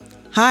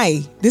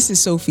Hi, this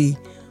is Sophie.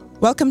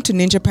 Welcome to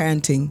Ninja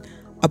Parenting,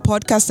 a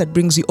podcast that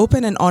brings you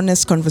open and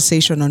honest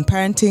conversation on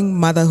parenting,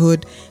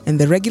 motherhood, and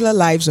the regular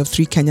lives of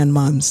three Kenyan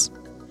moms.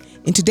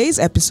 In today's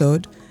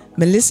episode,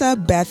 Melissa,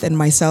 Beth, and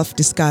myself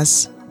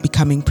discuss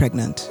becoming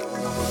pregnant.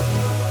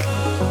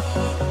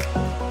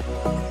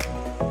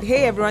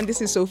 Hey everyone,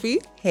 this is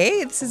Sophie.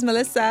 Hey, this is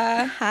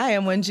Melissa. Hi,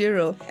 I'm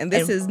Wanjiru. And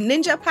this is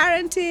Ninja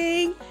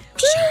Parenting.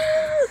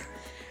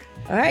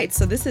 All right,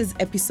 so this is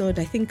episode,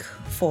 I think,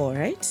 4,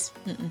 right?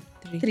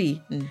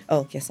 Three.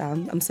 Oh, yes,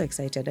 I'm so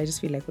excited. I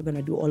just feel like we're going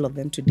to do all of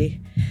them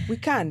today. We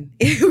can.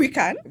 We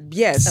can?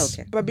 Yes.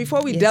 Okay. But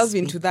before we delve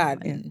into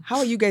that, how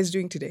are you guys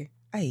doing today?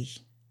 Aye.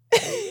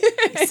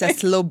 It's a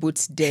slow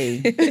boot day,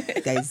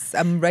 guys.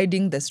 I'm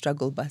riding the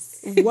struggle bus.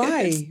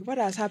 Why? What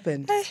has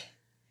happened?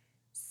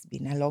 It's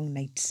been a long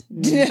night.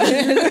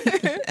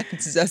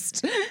 It's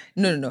just,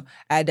 no.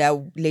 I had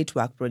a late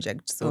work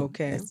project, so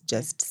let's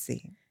just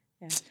see.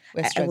 Yeah.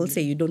 I will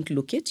say you don't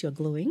look it. You're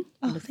glowing.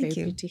 Oh, you thank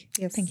you. Pretty.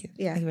 Yes. Thank you.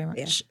 Yeah. Thank you very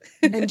much.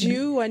 Yeah. And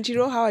you,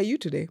 Wanjiru, how are you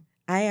today?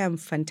 I am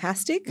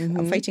fantastic.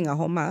 I'm fighting a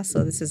homa,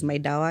 so this is my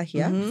dawa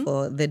here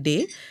for the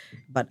day.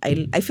 But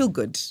I feel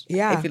good.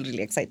 Yeah. I feel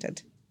really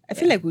excited. I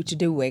feel like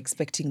today we were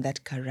expecting that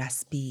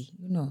raspy,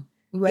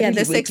 We were really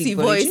the sexy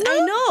for voice. It, I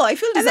know. I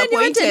feel And then you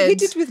went disappointed. and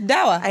hit it with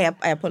dawa.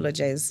 I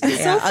apologize.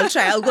 Yeah, I'll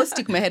try. I'll go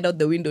stick my head out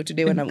the window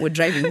today when we're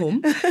driving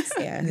home.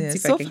 Yeah. See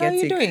if I So can how are get you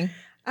sick. doing?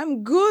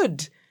 I'm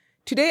good.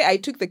 Today, I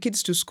took the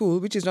kids to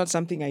school, which is not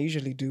something I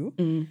usually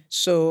do.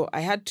 So I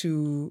had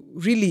to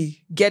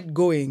really get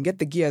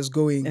the gears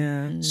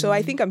going. So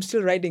I think I'm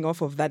still riding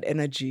off of that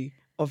energy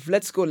of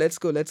let's go. And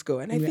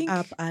I We're think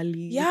up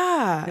early.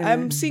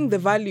 I'm seeing the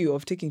value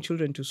of taking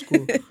children to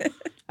school.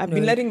 I've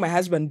been letting my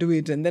husband do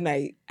it, and then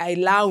I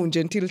lounge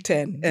until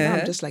 10. Now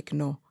I'm just like,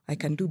 no, I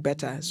can do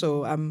better.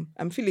 So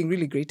I'm feeling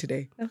really great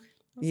today.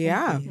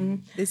 Yeah.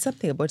 There's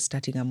something about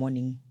starting a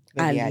morning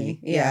very early.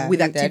 Yeah, with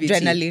the activity.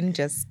 adrenaline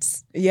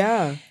just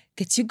Yeah.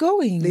 gets you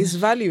going. There's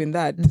value in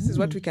that. This is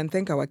what we can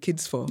thank our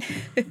kids for.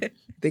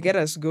 They get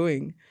us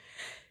going.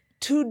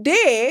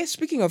 Today,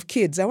 speaking of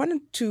kids, I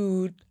wanted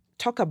to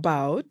talk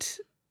about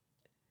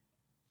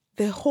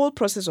the whole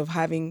process of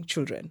having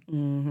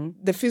children,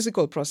 the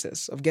physical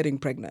process of getting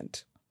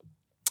pregnant.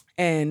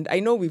 And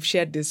I know we've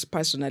shared this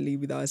personally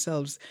with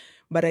ourselves,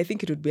 but I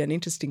think it would be an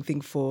interesting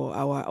thing for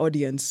our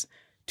audience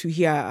to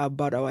hear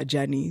about our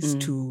journeys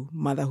to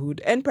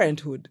motherhood and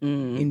parenthood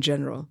in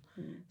general.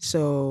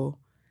 So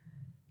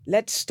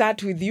let's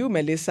start with you,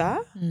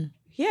 Melissa.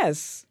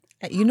 Yes.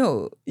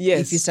 Yes. Yes.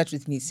 If you start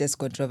with me, it's just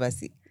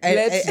controversy.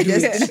 Let's do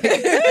it.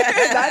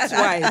 That's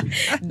why.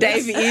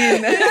 Dive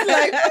in. It's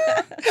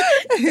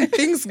like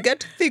things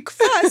get thick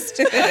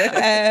fast.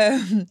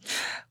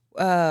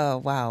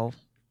 Wow.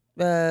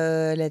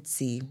 Let's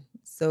see.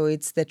 So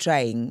it's the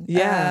trying.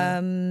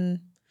 Yeah.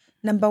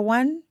 Number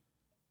one,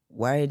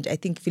 I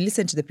think if you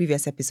listen to the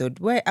previous episode,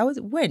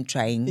 weren't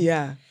trying.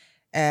 Yeah.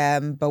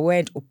 But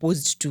weren't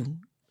opposed to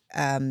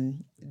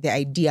the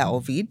idea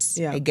of it.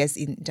 Yeah. I guess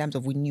in terms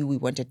of we knew we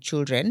wanted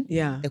children.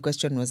 Yeah. The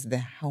question was the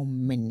how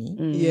many.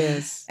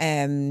 Yes.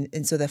 And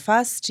so the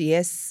first,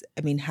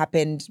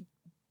 happened.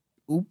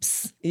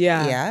 Oops.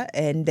 Yeah. Yeah.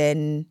 And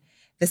then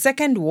the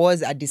second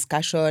was a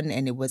discussion,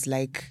 and it was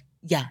like,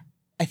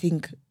 I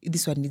think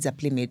this one needs a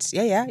playmate.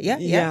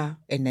 Yeah.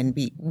 And then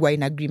we were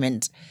in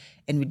agreement.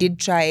 And we did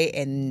try,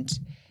 and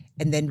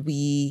then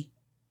we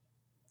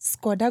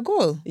scored a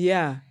goal.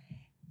 Yeah.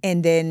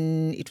 And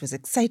then it was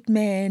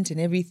excitement and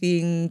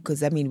everything,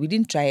 because, we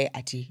didn't try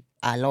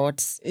a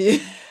lot.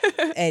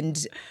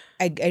 And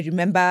I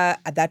remember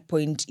at that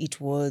point, it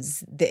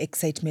was the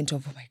excitement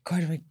of, oh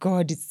my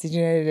God, it's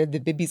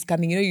the baby's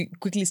coming. You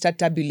quickly start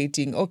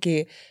tabulating.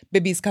 Okay,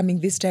 baby's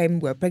coming this time.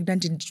 We're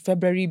pregnant in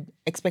February,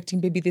 expecting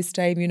baby this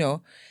time,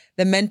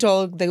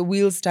 the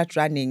wheels start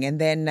running.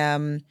 And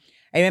then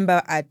I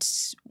remember I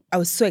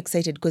was so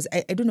excited because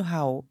I don't know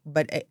how,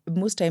 but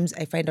most times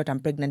I find out I'm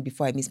pregnant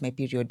before I miss my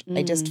period.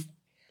 I just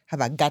have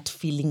a gut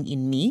feeling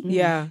in me.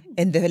 Yeah.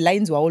 And the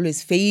lines were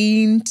always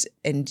faint,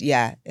 and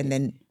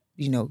then,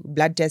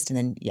 blood test, and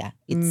then,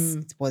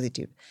 it's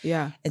positive.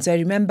 Yeah. And so I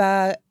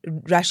remember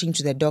rushing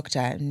to the doctor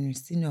and,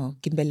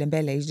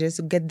 kimbelembele, you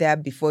just get there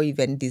before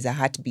even there's a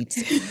heartbeat.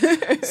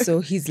 So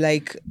he's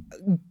like,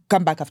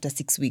 come back after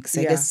 6 weeks.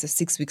 I guess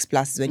 6 weeks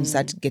plus is when you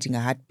start getting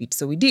a heartbeat.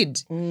 So we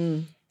did.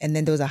 And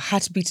then there was a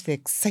heartbeat, the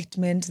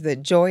excitement, the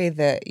joy,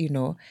 Then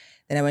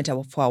I went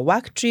out for a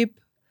work trip.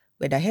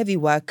 We had a heavy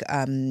work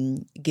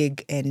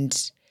gig,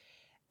 and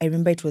I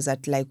remember it was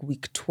at like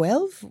week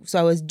 12. So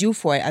I was due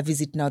for a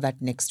visit now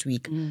that next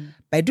week.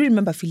 But I do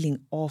remember feeling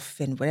off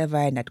and whatever.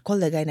 And I'd call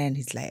the guy, and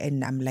he's like,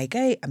 and I'm like,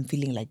 I'm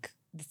feeling like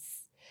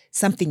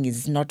something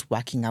is not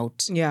working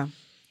out. Yeah.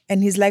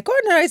 And he's like,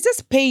 oh no, it's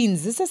just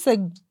pains. This is like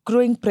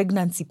growing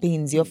pregnancy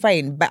pains. You're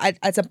fine. But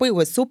at some point it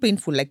was so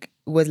painful. Like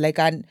it was like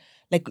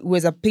it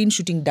was a pain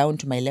shooting down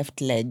to my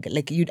left leg.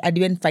 Like I'd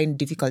even find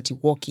difficulty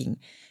walking.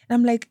 And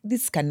I'm like,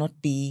 this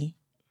cannot be,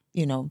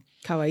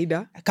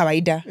 Kawaida.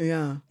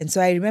 Yeah. And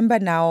so I remember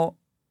now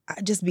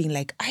just being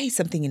like,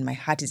 something in my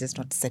heart is just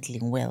not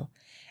settling well.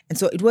 And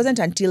so it wasn't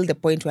until the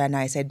point where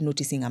I started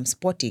noticing I'm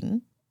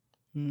spotting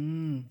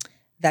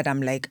that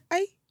I'm like,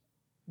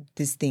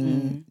 this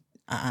thing.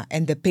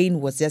 And the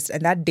pain was just,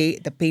 and that day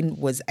the pain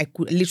was, I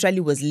could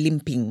literally was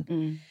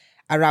limping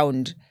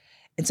around.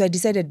 And so I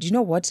decided, you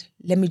know what?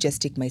 Let me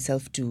just take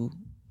myself to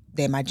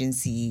the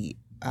emergency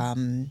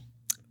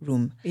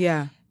room.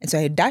 Yeah. And so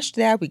I dashed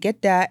there, we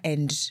get there,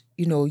 and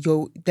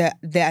the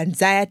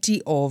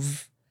anxiety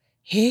of,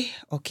 hey,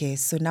 okay,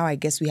 so now I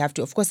guess we have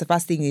to, of course, the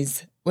first thing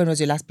is, when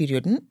was your last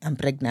period? I'm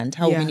pregnant.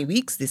 How many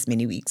weeks? This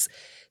many weeks.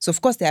 So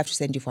of course they have to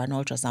send you for an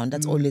ultrasound.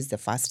 That's always the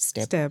first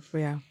step.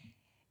 Yeah.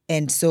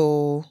 And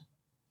so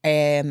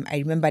I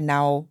remember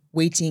now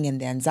waiting and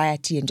the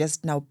anxiety and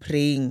just now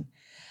praying,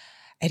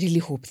 I really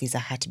hope there's a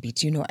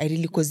heartbeat, I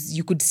really, because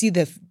you could see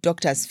the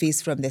doctor's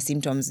face from the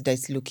symptoms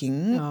that's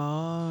looking.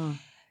 Oh.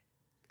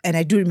 And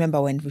I do remember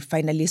when we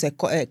finally, so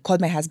I called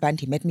my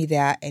husband, he met me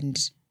there, and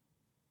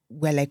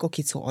we're like,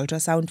 okay, so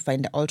ultrasound,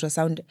 find the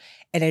ultrasound.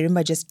 And I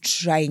remember just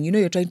trying,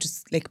 you're trying to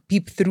like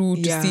peep through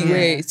to see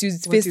where, so you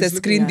face the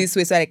screen this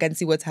way so I can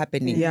see what's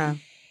happening. Yeah.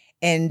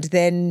 And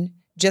then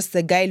just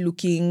the guy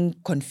looking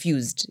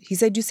confused. He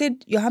said, you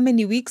said you're how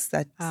many weeks?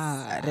 That's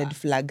red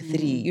flag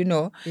 3,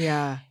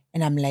 Yeah.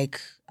 And I'm like,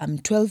 I'm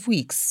 12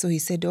 weeks. So he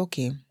said,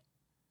 okay.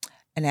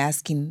 And I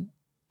asked him,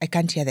 I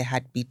can't hear the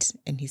heartbeat.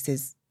 And he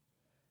says,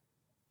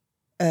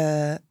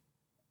 we'll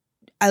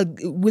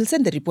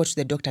send the report to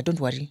the doctor,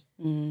 don't worry.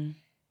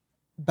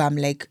 But I'm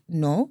like,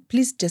 no,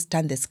 please just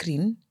turn the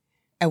screen.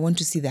 I want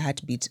to see the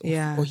heartbeat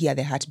or hear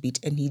the heartbeat.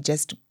 And he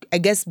just, I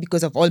guess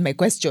because of all my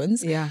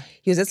questions, he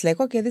was just like,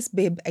 okay, this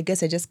babe, I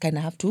guess I just kind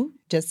of have to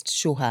just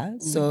show her.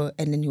 So,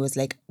 and then he was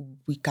like,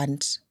 we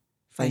can't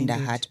find a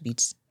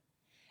heartbeat.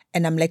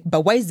 And I'm like,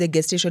 but why is the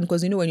gestation?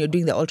 Because, when you're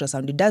doing the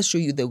ultrasound, it does show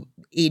you the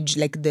age,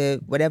 like the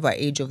whatever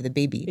age of the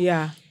baby.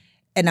 Yeah.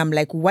 And I'm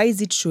like, why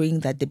is it showing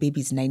that the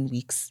baby is 9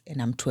 weeks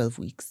and I'm 12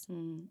 weeks?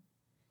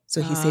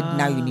 So he said,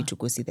 now you need to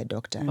go see the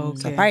doctor. Okay.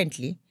 So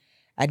apparently,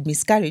 I'd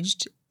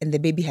miscarriaged and the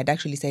baby had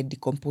actually started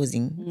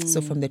decomposing. So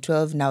from the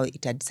 12, now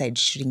it had started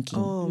shrinking.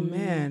 Oh,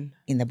 man.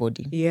 In the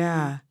body.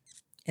 Yeah.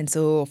 And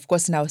so, of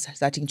course, now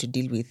starting to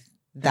deal with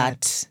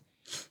that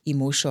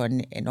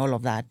emotion and all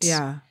of that.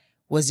 Yeah.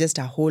 Was just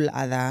a whole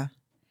other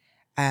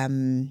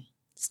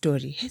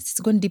story. It's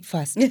gone deep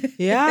fast.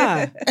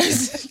 Yeah.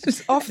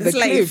 It's off the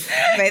cliff.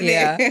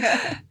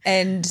 Yeah.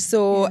 And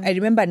so I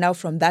remember now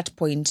from that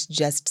point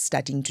just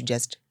starting to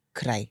just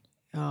cry.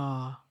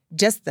 Oh.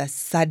 Just the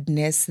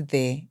sadness,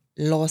 the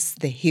loss,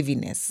 the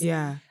heaviness.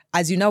 Yeah.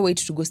 As you now wait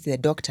to go see the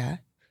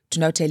doctor to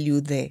now tell you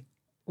the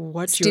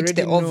what you state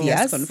already the know.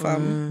 obvious.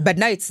 Confirm. But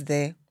now it's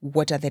the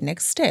what are the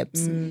next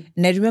steps. And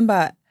I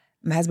remember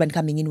my husband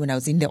coming in when I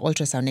was in the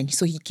ultrasound, and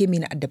so he came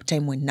in at the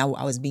time when now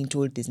I was being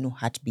told there's no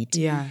heartbeat.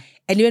 Yeah.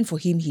 And even for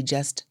him, he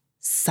just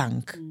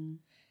sank.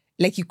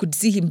 Like you could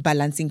see him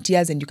balancing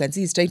tears, and you can see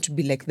he's trying to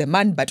be like the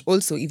man, but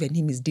also even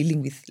him is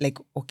dealing with like,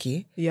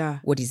 okay,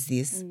 what is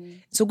this?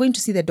 So going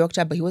to see the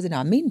doctor, but he wasn't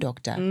our main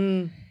doctor.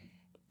 And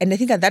I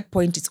think at that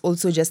point, it's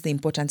also just the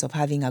importance of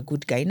having a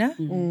good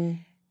gyna.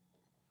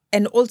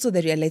 And also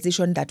the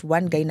realization that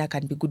one gyna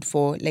can be good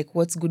for, like,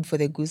 what's good for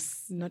the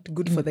goose? Not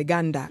good for the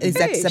gander. Is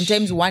that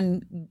sometimes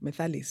one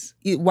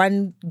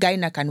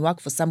gyna can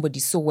work for somebody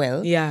so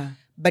well,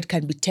 but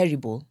can be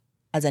terrible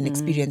as an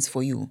experience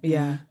for you.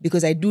 Yeah.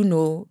 Because I do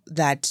know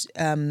that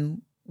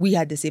we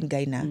had the same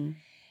gyna.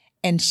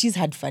 And she's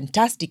had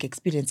fantastic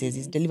experiences.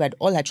 He's delivered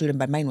all her children,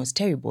 but mine was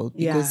terrible.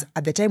 Because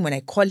at the time when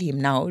I call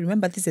him now,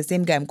 remember, this is the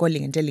same guy I'm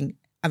calling and telling,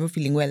 I'm not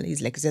feeling well.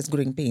 He's like, it's just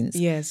growing pains.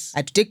 Yes. I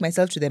had to take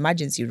myself to the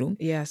emergency room.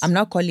 Yes. I'm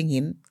now calling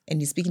him and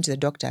he's speaking to the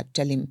doctor to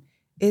tell him,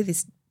 hey,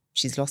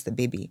 she's lost the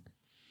baby.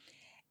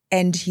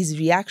 And his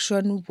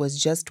reaction was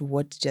just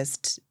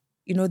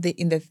in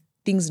the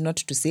things not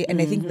to say.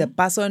 And I think the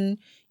person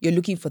you're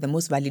looking for the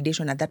most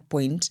validation at that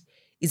point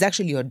is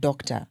actually your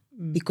doctor.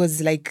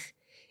 Because like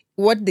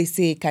what they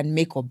say can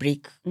make or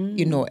break,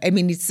 I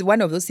mean, it's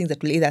one of those things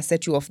that will either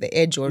set you off the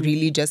edge or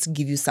really just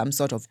give you some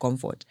sort of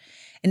comfort.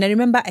 And I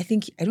remember, I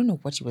don't know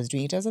what he was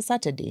doing. It was a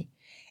Saturday.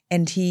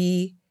 And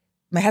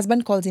my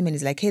husband calls him and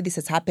he's like, hey, this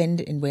has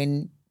happened. And we're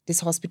in this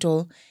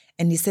hospital.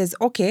 And he says,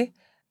 okay,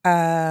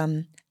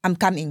 I'm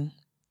coming.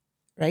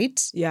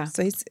 Right? Yeah.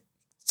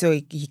 So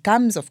he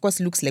comes, of course,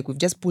 looks like we've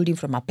just pulled him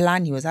from a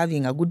plan. He was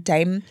having a good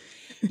time.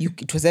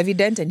 It was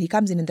evident. And he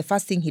comes in and the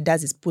first thing he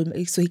does is pull.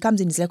 So he comes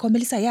in, he's like, oh,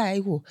 Melissa,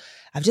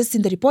 I've just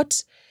seen the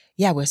report.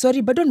 Yeah, we're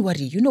sorry, but don't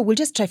worry. We'll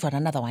just try for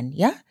another one.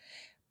 Yeah?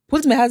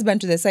 Pulls my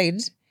husband to the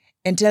side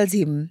and tells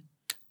him,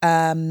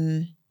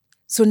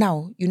 so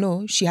now,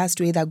 she has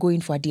to either go in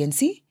for a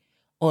DNC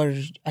or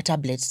a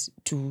tablet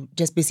to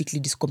just basically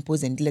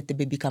decompose and let the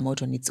baby come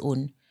out on its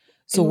own.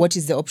 So what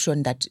is the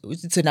option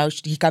so now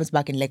he comes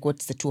back and like,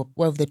 what's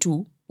one of the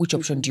two? Which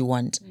option do you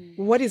want?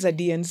 What is a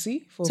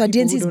DNC? So a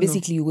DNC is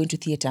basically you go into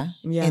theater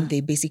and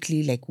they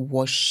basically like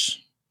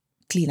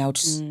clean out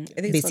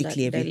I think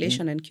basically it's everything.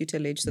 Dilation and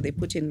cutilage. So they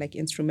put in like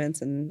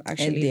instruments and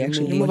actually they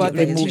remove out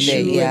the remove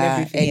tissue and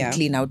and everything.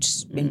 clean out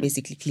and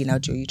basically clean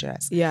out your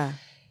uterus. Yeah.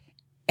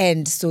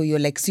 And so you're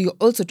like, so you're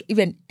also,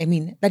 even, I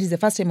mean, that is the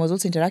first time I was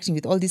also interacting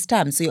with all these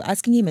terms. So you're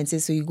asking him and say,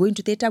 so you go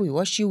into theater, we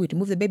wash you, we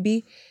remove the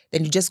baby,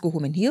 then you just go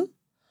home and heal?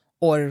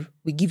 Or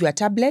we give you a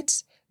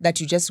tablet that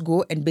you just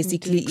go and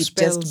basically it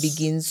just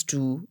begins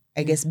to,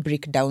 I guess,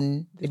 break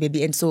down the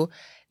baby. And so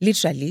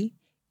literally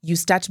you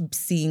start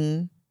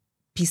seeing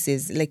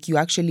pieces, like you're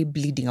actually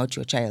bleeding out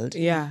your child.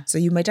 Yeah. So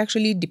you might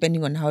actually,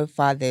 depending on how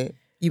far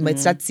you might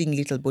start seeing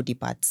little body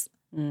parts.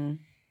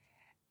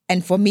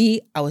 And for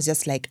me, I was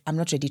just like, I'm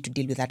not ready to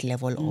deal with that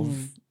level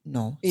of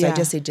no. So I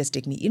just said, just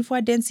take me in for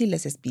a density.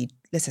 Let's just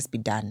be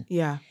done.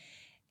 Yeah.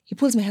 He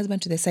pulls my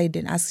husband to the side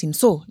and asks him,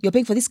 so you're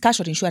paying for this cash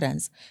or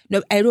insurance?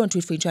 No, I don't want to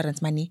wait for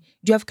insurance money.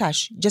 Do you have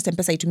cash? Just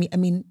M-Pesa it to me. I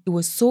mean, it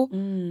was so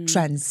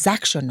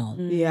transactional.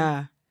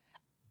 Yeah.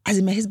 As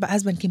in, my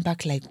husband came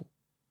back like,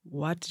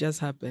 what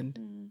just happened?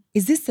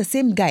 Is this the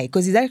same guy?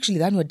 Because he's actually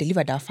the one who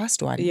delivered our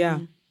first one. Yeah.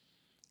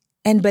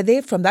 And by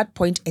from that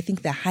point, I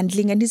think they're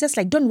handling, and he's just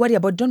like, don't worry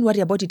about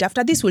it.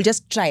 After this, we'll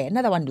just try.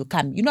 Another one will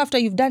come. You know, after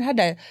you've had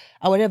a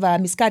whatever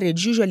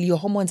miscarriage, usually your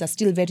hormones are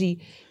still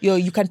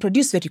you can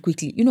produce very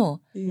quickly. You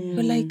know,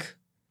 you're like,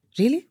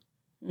 really?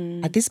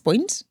 At this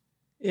point?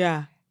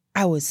 Yeah.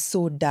 I was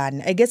so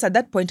done. I guess at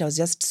that point, I was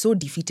just so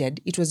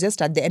defeated. It was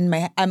just at the end,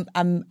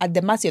 I'm at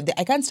the mercy of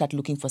I can't start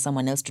looking for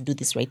someone else to do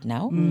this right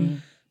now.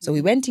 So we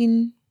went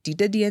in, did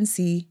the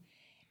DNC,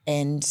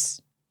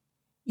 and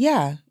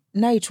yeah,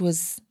 now it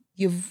was,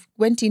 you've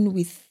went in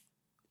with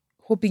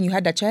hoping you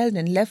had a child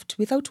and left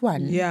without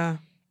one. Yeah.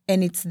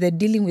 And it's the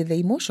dealing with the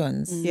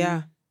emotions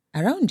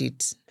around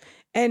it.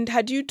 And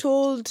had you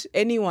told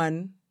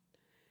anyone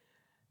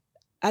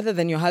other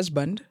than your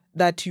husband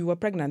that you were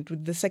pregnant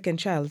with the second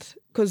child?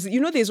 Because, you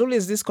know, there's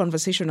always this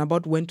conversation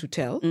about when to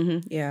tell.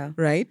 Yeah.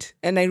 Right?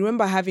 And I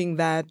remember having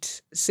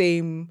that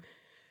same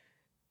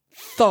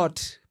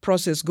thought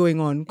process going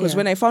on. Because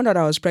when I found out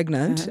I was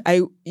pregnant,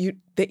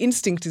 the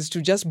instinct is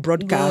to just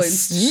broadcast.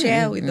 Go and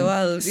share with the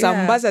world.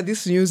 Sambaza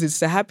this news. It's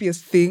the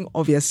happiest thing,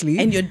 obviously.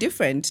 And you're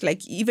different.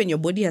 Like, even your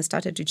body has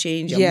started to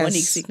change, your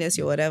morning sickness,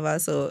 your whatever.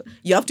 So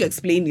you have to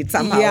explain it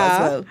somehow as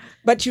well.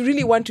 But you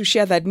really want to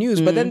share that news.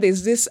 But then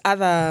there's this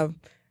other,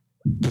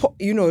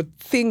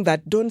 thing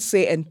that don't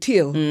say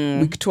until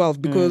week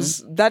 12,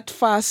 because that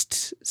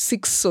first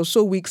 6 or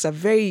so weeks are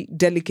very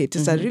delicate.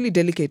 It's a really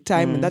delicate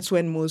time. And that's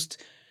when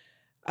most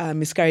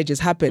miscarriages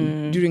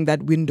happen during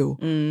that window.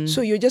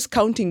 So you're just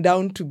counting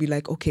down to be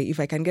like, okay, if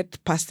I can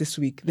get past this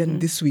week, then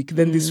this week,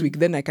 then this week,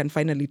 then I can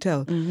finally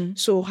tell.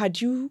 So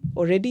had you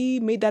already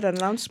made that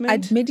announcement?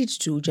 I'd made it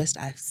to just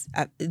us.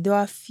 There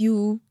were a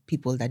few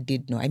people that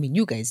did know. I mean,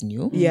 you guys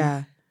knew.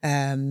 Yeah.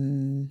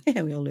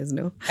 We always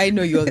know. I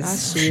know you always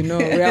Us, we know.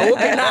 We are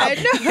woken up.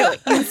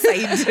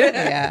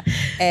 Inside.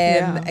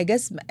 I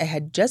guess I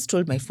had just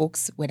told my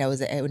folks when I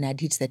had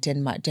hit the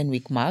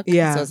 10-week mark.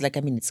 Yeah. So I was like,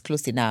 I mean, it's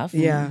close enough.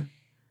 Yeah.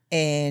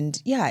 And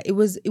yeah, it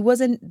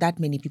wasn't that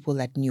many people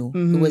that knew.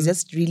 It was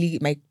just really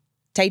my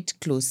tight,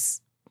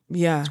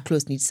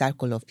 close-knit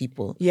circle of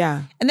people.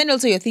 Yeah. And then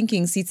also you're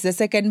thinking, see, it's the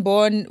second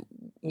born,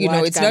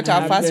 it's not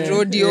our first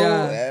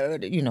rodeo,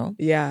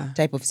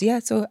 type of,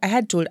 so I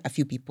had told a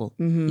few people.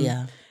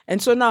 Yeah.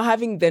 And so now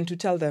having then to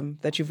tell them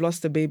that you've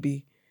lost a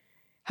baby,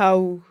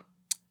 how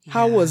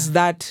was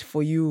that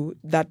for you?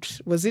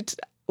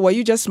 Were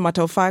you just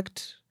matter of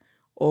fact,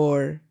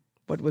 or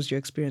what was your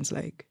experience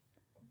like?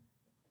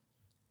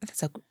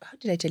 How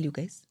did I tell you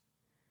guys?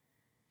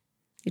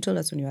 You told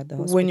us when you were at the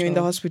hospital. When you're in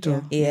the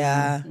hospital.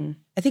 Yeah.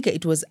 I think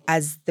it was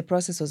as the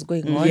process was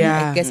going on.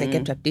 Yeah. I guess I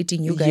kept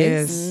updating you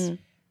guys.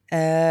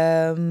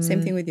 Yes.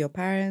 Same thing with your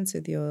parents,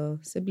 with your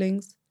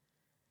siblings.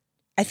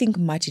 I think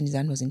Martin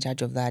Zan was in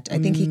charge of that. I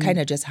think he kind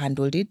of just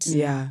handled it.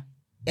 Yeah.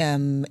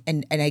 And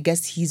I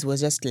guess his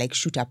was just like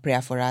shoot a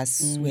prayer for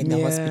us when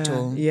the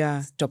hospital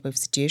type of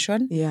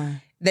situation. Yeah.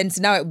 Then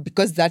now,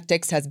 because that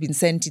text has been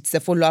sent, it's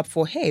a follow-up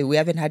for, hey, we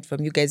haven't heard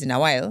from you guys in a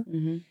while.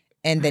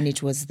 And then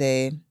it was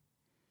the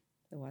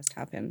worst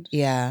happened.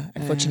 Yeah.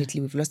 Unfortunately,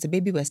 we've lost the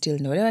baby. We're still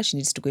in whatever. She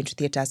needs to go into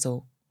theater,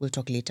 so we'll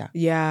talk later.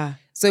 Yeah.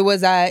 So it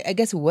was, I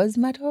guess it was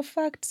matter of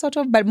fact, sort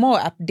of, but more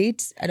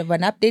updates, out of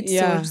an update,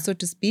 so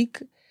to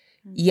speak.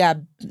 Yeah.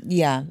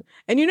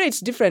 And it's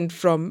different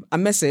from a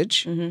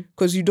message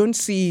because you don't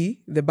see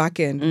the back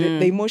end,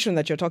 the emotion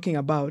that you're talking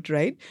about,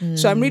 right?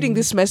 So I'm reading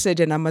this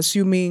message and I'm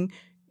assuming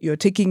you're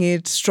taking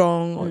it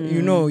strong, or,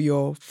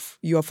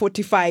 you are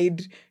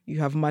fortified, you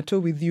have Mato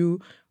with you.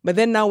 But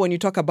then now when you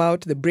talk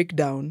about the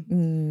breakdown,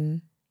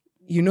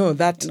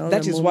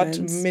 that is what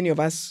many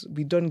of us,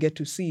 we don't get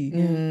to see.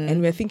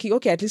 And we're thinking,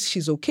 okay, at least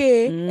she's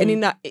okay.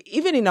 And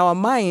even in our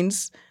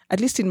minds,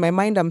 at least in my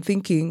mind, I'm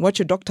thinking what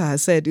your doctor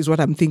has said is what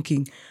I'm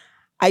thinking.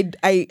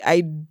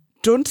 I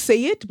don't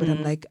say it, but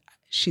I'm like,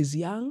 she's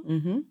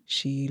young.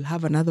 She'll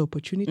have another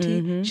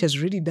opportunity. She has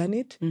already done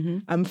it.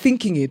 I'm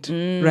thinking it,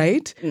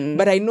 right?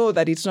 But I know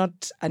that it's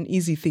not an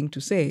easy thing to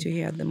say. To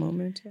hear at the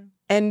moment, yeah.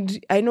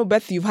 And I know,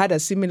 Beth, you've had a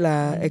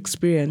similar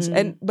experience.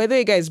 And by the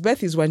way, guys,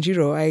 Beth is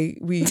Wanjiru.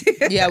 We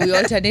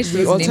alternate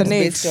those alternate.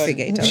 names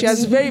based on. She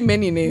has very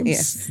many names.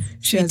 Yes.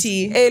 She has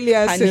Sweetie,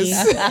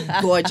 aliases.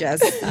 honey,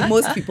 gorgeous.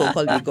 Most people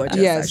call me gorgeous.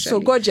 Yes, actually. so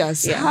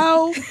gorgeous. Yeah.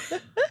 How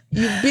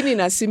you've been in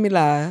a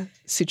similar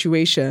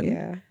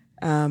situation.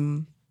 Yeah.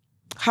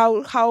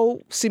 How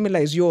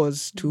similar is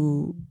yours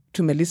to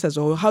Melissa's,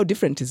 or how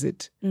different is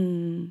it?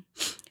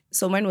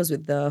 So mine was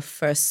with the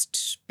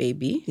first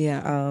baby.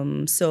 Yeah.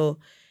 So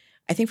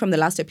I think from the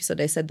last episode,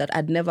 I said that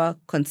I'd never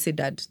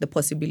considered the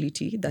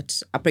possibility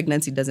that a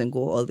pregnancy doesn't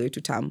go all the way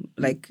to term.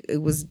 Like,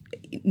 it was,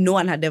 no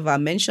one had ever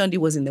mentioned.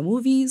 It was in the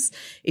movies,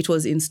 it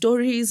was in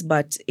stories,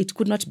 but it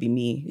could not be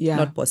me. Yeah.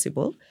 Not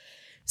possible.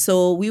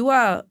 So we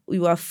were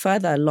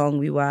further along.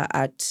 We were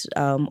at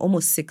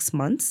almost 6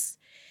 months.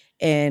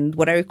 And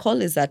what I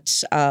recall is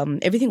that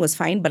everything was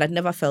fine, but I'd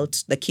never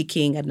felt the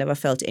kicking. I'd never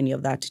felt any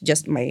of that.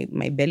 Just my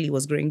belly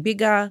was growing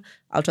bigger.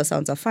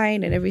 Ultrasounds are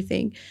fine and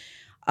everything.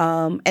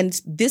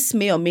 And this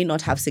may or may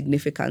not have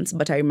significance,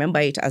 but I remember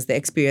it as the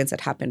experience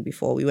that happened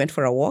before. We went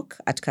for a walk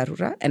at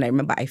Karura, and I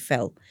remember I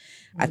fell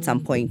at some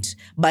point.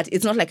 But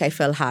it's not like I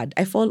fell hard.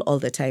 I fall all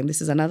the time.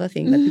 This is another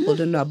thing that people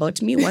don't know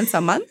about me. Once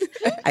a month,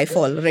 I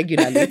fall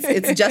regularly.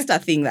 It's just a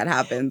thing that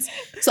happens.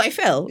 So I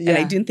fell, and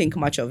I didn't think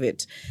much of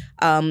it.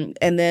 And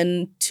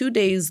then 2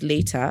 days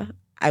later,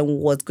 I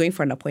was going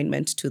for an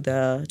appointment to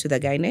the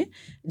gynae,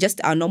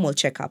 just a normal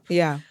checkup.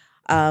 Yeah.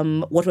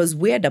 What was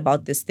weird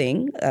about this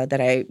thing that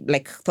I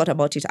thought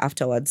about it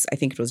afterwards, I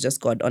think it was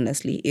just God,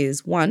 honestly,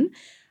 is one,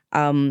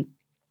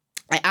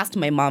 I asked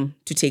my mom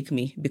to take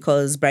me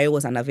because Brayo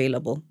was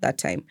unavailable that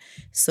time.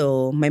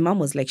 So my mom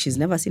was like, she's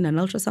never seen an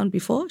ultrasound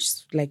before.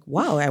 She's like,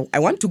 wow, I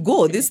want to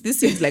go. This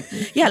seems like,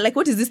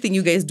 what is this thing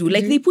you guys do?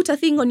 Like, they put a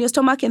thing on your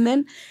stomach and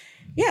then,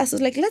 so it's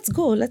like, let's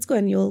go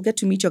and you'll get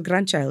to meet your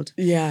grandchild.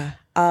 Yeah.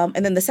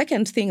 And then the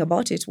second thing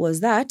about it was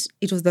that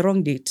it was the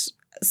wrong date.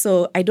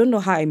 So I don't know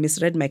how I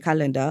misread my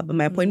calendar, but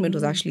my appointment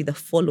was actually the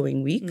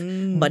following week.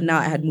 But now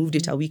I had moved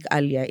it a week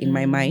earlier in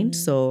my mind.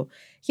 So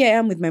here I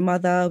am with my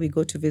mother. We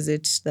go to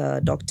visit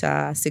the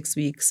doctor 6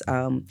 weeks.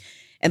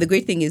 And the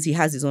great thing is he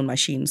has his own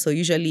machine. So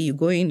usually you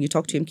go in, you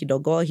talk to him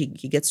kidogo. He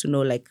gets to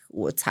know like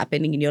what's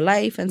happening in your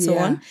life and so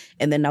on.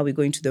 And then now we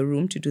go into the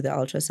room to do the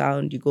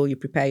ultrasound. You go, you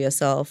prepare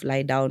yourself,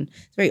 lie down.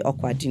 It's very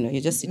awkward,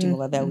 You're just sitting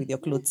over there with your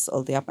clothes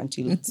all the way up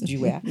until it's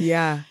due wear.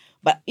 Yeah.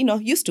 But,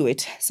 used to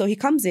it. So he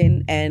comes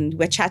in and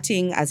we're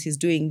chatting as he's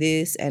doing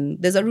this.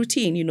 And there's a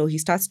routine, he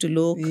starts to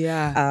look.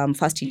 Yeah.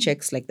 First he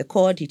checks like the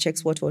cord. He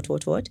checks what.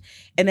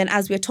 And then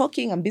as we're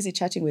talking, I'm busy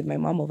chatting with my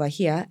mom over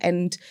here.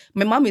 And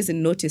my mom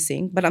isn't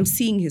noticing, but I'm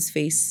seeing his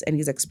face and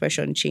his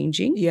expression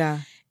changing.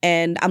 Yeah.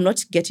 And I'm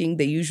not getting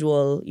the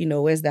usual,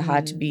 where's the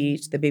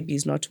heartbeat? The baby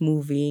is not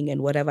moving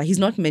and whatever. He's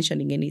not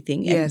mentioning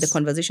anything. And the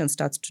conversation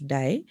starts to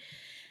die.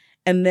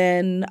 And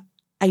then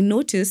I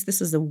noticed,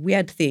 this is a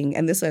weird thing,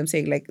 and this is what I'm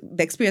saying, like,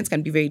 the experience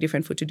can be very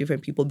different for two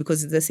different people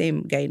because it's the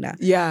same gyna.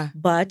 Yeah.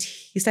 But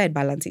he started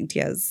balancing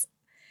tears.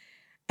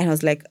 And I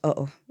was like,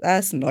 oh,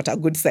 that's not a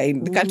good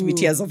sign. There can't be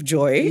tears of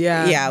joy.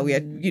 Yeah. Yeah, we are,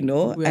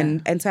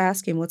 And so I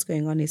asked him, what's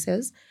going on? He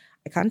says,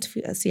 I can't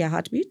see a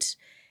heartbeat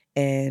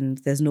and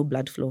there's no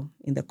blood flow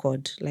in the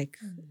cord. Like,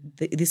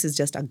 this is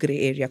just a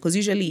gray area. Because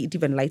usually it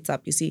even lights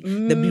up. You see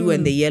the blue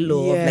and the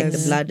yellow of like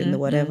the blood and the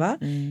whatever.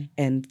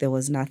 And there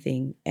was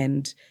nothing.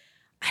 And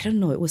I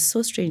don't know, it was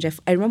so strange.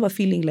 I remember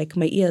feeling like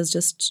my ears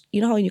just,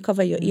 how when you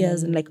cover your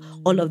ears and like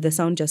all of the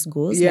sound just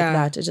goes like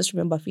that. I just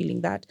remember feeling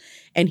that.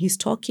 And he's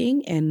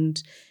talking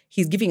and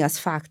he's giving us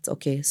facts.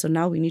 Okay, so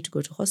now we need to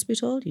go to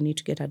hospital. You need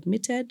to get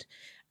admitted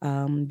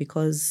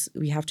because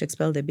we have to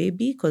expel the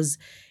baby. Because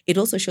it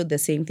also showed the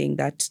same thing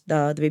that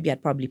the baby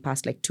had probably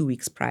passed like 2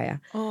 weeks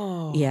prior.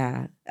 Oh.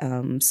 Yeah.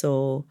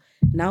 So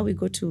now we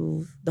go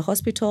to the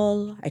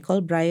hospital. I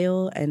call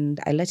Brayo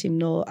and I let him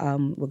know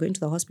we're going to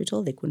the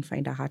hospital. They couldn't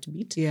find a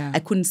heartbeat. Yeah. I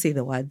couldn't say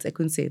the words. I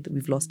couldn't say that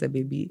we've lost the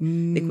baby.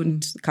 They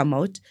couldn't come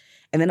out.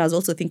 And then I was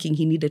also thinking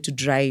he needed to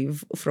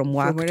drive from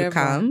work to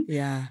come.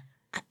 Yeah.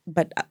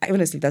 But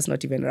honestly, that's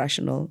not even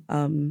rational.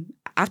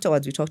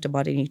 Afterwards, we talked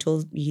about it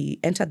and he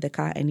entered the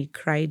car and he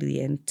cried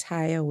the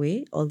entire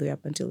way, all the way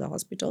up until the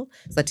hospital,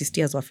 so that his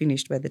tears were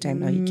finished by the time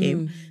now he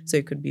came, so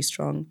he could be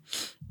strong.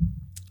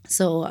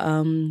 So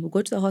we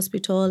go to the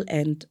hospital,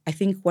 and I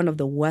think one of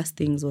the worst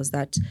things was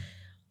that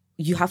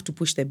you have to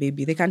push the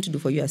baby. They can't do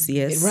for you a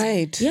CS.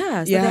 Right.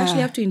 Yeah, so they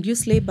actually have to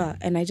induce labor.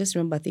 And I just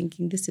remember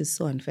thinking, this is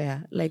so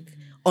unfair. Like,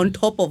 on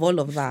top of all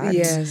of that,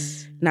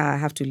 now I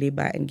have to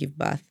labor and give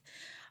birth.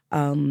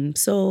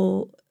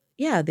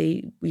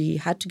 We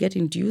had to get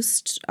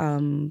induced.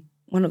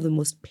 One of the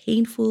most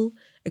painful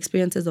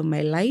experiences of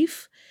my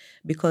life,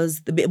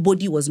 because the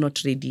body was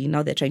not ready.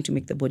 Now they're trying to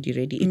make the body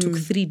ready. It took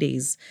 3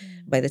 days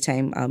by the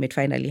time it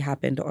finally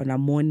happened on a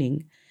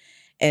morning.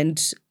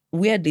 And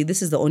weirdly,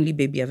 this is the only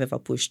baby I've ever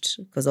pushed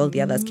because all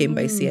the others came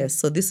by CS.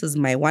 So this is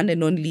my one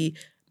and only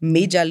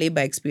major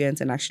labor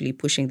experience and actually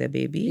pushing the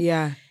baby.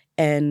 Yeah.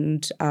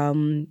 And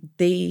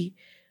they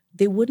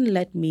wouldn't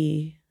let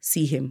me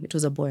see him. It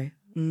was a boy.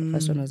 The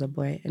first one was a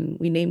boy, and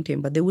we named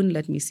him, but they wouldn't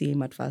let me see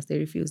him at first. They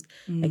refused.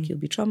 Like, you'll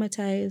be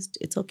traumatized.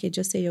 It's okay.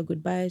 Just say your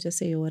goodbyes. Just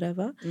say your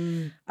whatever.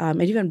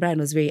 And even Brian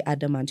was very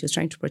adamant. He was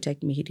trying to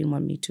protect me. He didn't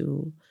want me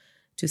to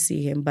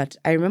see him. But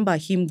I remember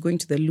him going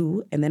to the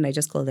loo, and then I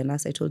just called the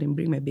nurse. I told him,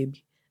 bring my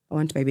baby. I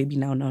want my baby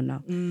now.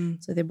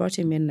 So they brought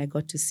him in, and I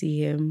got to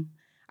see him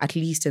at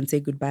least and say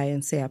goodbye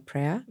and say a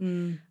prayer.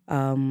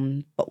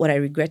 But what I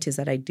regret is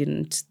that I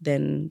didn't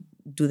then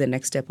do the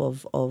next step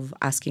of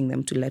asking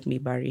them to let me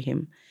bury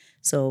him.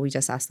 So we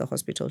just asked the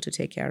hospital to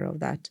take care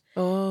of that.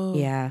 Oh.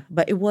 Yeah.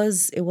 But it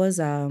was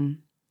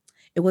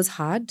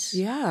hard.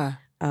 Yeah.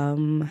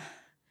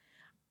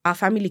 Our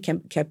family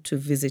kept to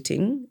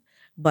visiting,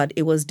 but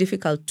it was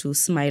difficult to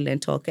smile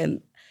and talk.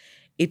 And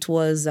it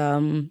was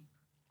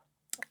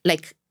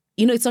like,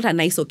 it's not a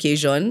nice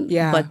occasion,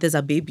 but there's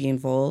a baby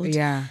involved.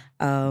 Yeah.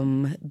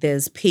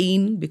 There's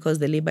pain because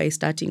the labor is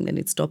starting, then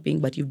it's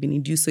stopping, but you've been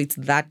induced. So it's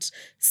that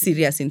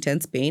serious,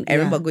 intense pain. I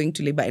remember going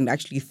to labor and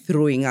actually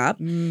throwing up.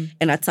 And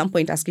at some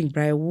point asking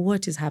Brian,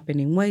 what is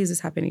happening? Why is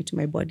this happening to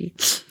my body?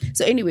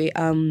 So anyway,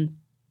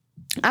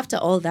 after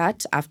all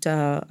that,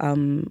 after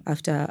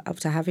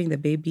having the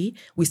baby,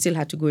 we still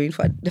had to go in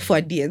for a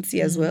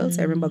DNC as well. So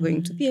I remember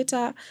going to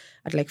theater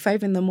at like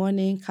 5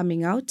 a.m,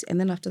 coming out. And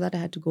then after that, I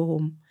had to go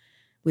home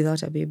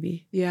without a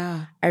baby.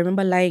 Yeah. I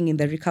remember lying in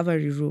the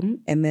recovery room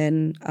and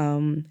then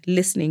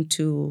listening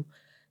to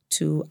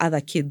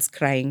other kids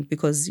crying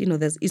because,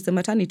 it's the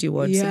maternity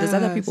ward. So there's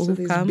other people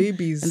who've come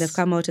babies. And they've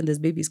come out and there's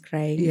babies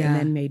crying. And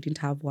then I didn't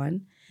have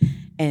one.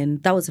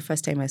 And that was the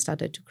first time I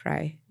started to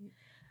cry.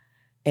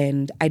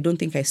 And I don't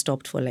think I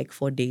stopped for like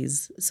 4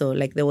 days. So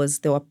like there were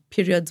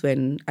periods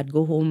when I'd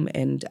go home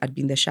and I'd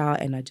be in the shower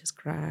and I'd just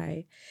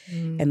cry.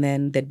 And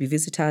then there'd be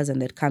visitors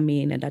and they'd come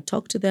in and I'd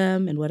talk to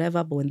them and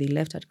whatever. But when they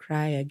left, I'd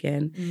cry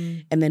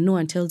again. And then no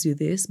one tells you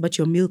this, but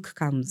your milk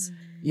comes.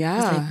 Yeah.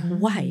 It's like,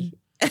 why?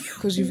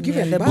 Because you've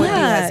given the birth. body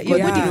has your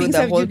body gone through thinks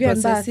the I've whole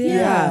given process. birth.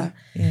 Yeah.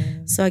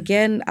 So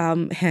again,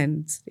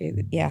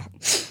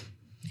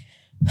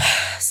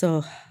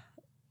 So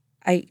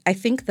I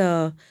think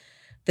the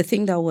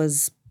thing that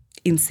was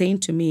insane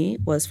to me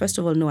was, first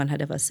of all, no one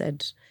had ever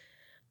said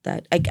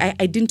that.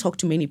 I didn't talk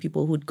to many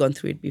people who'd gone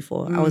through it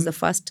before. I was the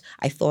first,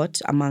 I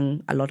thought,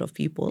 among a lot of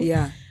people.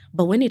 Yeah.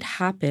 But when it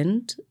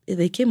happened,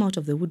 they came out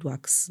of the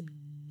woodworks.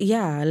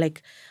 Yeah,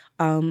 like,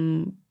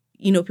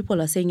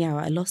 people are saying,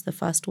 I lost the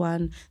first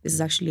one. This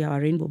is actually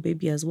our rainbow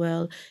baby as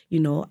well.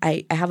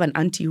 I have an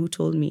auntie who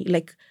told me,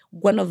 like,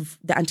 one of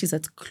the aunties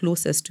that's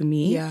closest to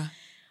me. Yeah.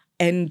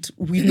 And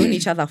we've known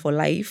each other for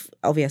life,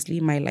 obviously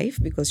my life,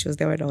 because she was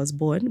there when I was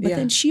born. But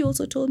then she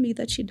also told me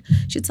that she'd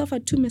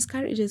suffered 2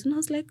 miscarriages. And I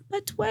was like,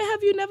 but why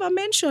have you never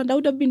mentioned? I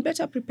would have been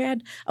better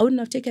prepared. I wouldn't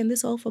have taken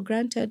this all for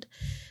granted.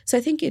 So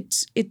I think it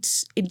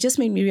just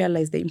made me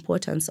realize the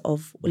importance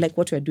of like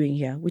what we're doing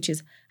here, which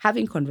is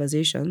having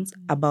conversations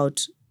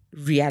about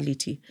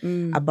reality,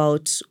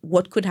 about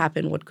what could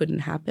happen, what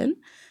couldn't happen.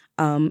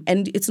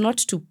 And it's not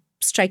to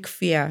strike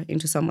fear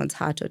into someone's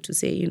heart or to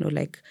say,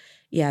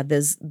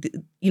 there's,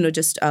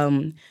 just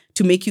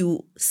to make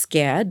you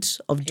scared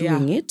of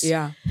doing it.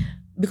 Yeah.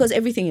 Because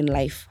everything in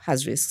life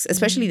has risks,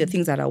 especially the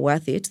things that are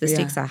worth it. The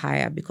stakes are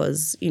higher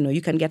because,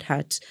 you can get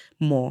hurt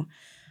more.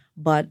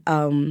 But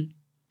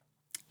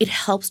it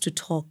helps to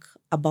talk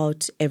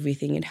about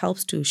everything. It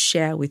helps to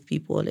share with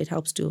people. It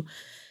helps to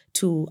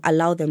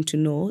allow them to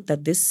know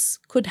that this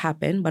could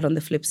happen. But on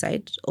the flip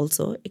side,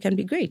 also, it can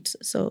be great.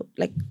 So,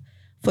 like,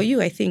 for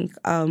you, I think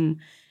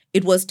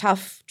it was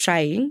tough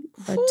trying,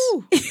 but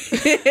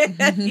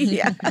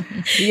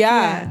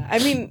yeah. I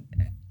mean,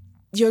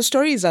 your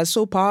stories are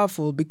so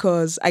powerful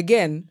because,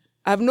 again,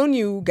 I've known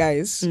you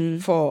guys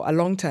for a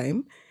long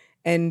time,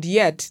 and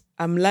yet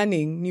I'm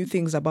learning new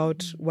things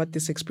about what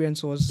this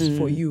experience was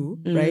for you,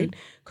 right?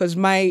 Because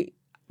my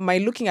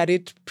looking at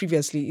it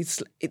previously,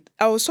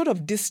 I was sort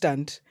of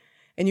distant.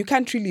 And you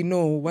can't really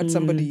know what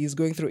somebody is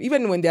going through.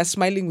 Even when they're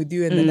smiling with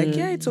you and they're like,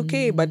 yeah, it's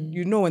okay. But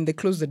when they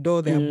close the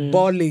door, they're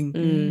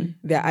bawling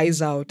their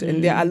eyes out.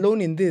 And they're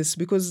alone in this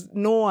because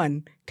no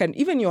one can,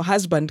 even your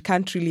husband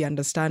can't really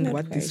understand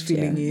what this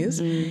feeling is,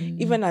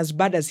 even as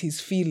bad as he's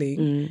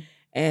feeling.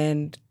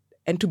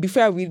 And to be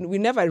fair, we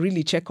never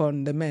really check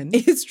on the men.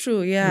 It's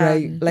true, yeah.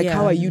 Right? Like,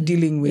 how are you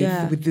dealing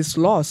with this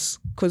loss?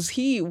 Because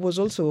he was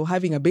also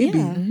having a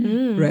baby,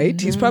 right?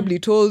 He's probably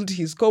told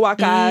his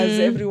co-workers,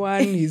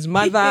 everyone, his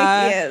mother.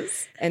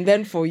 Yes. And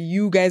then for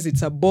you guys,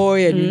 it's a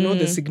boy and you know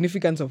the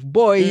significance of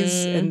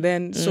boys. And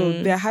then,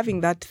 so they're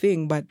having that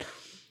thing. But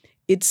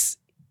it's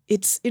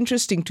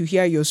interesting to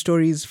hear your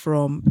stories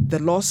from the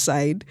loss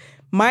side.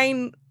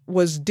 Mine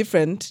was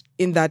different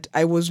in that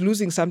I was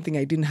losing something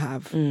I didn't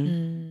have.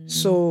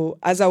 So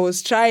as I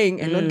was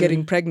trying and not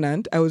getting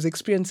pregnant, I was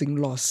experiencing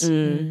loss.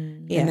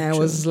 And I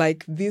was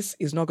like, this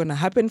is not going to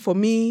happen for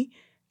me.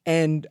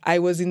 And I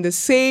was in the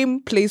same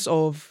place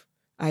of,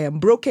 I am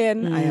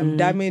broken, I am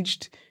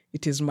damaged,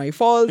 it is my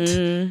fault.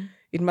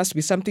 It must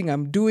be something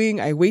I'm doing.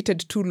 I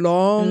waited too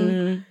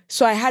long.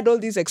 So I had all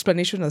these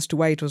explanations as to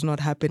why it was not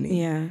happening.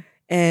 Yeah.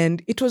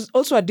 And it was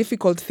also a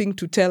difficult thing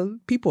to tell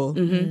people.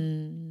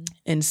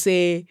 and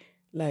say,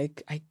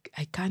 like,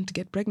 I can't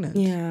get pregnant.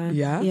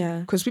 Yeah.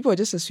 Because people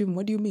just assume,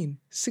 what do you mean?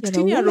 You're a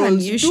woman,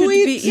 16-year-olds you do should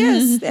it. be.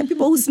 Yes, there are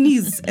people who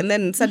sneeze and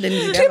then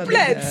suddenly they have a baby.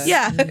 Triplets.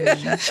 Yeah.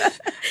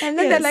 And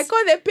then they're like,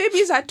 oh, the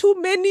babies are too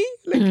many.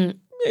 Like,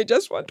 I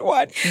just want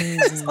one.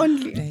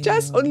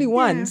 Just only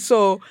one. Yeah.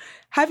 So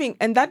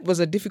and that was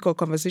a difficult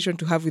conversation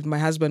to have with my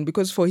husband,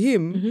 because for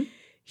him,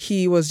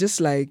 he was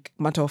just like,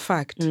 matter of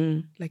fact,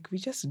 like, we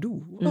just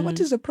do. Well, what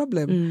is the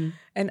problem?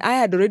 And I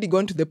had already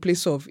gone to the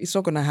place of, it's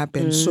not going to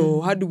happen.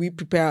 So how do we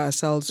prepare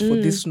ourselves for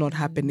this not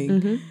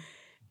happening?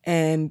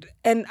 And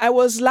I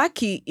was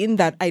lucky in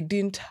that I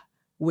didn't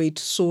wait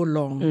so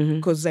long,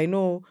 because I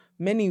know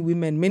many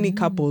women, many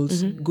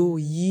couples go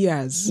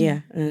years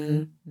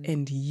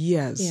and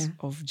years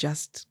of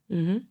just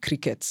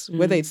crickets,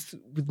 whether it's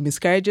with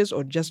miscarriages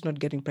or just not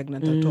getting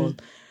pregnant at all.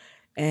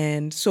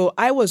 And so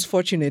I was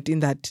fortunate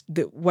in that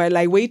while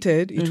I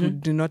waited,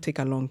 it did not take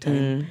a long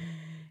time.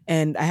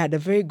 And I had a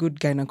very good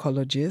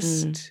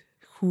gynecologist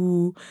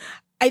who,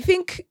 I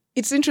think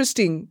it's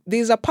interesting.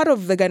 There's a part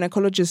of the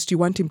gynecologist you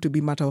want him to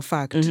be matter of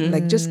fact,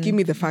 like, just give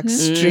me the facts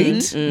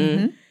straight.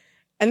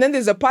 And then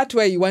there's a part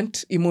where you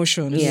want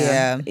emotions.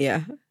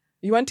 Yeah.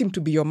 You want him to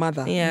be your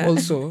mother Yeah.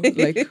 also.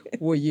 Like,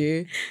 oh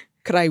yeah,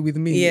 cry with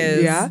me.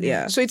 Yes.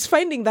 Yeah. So it's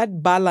finding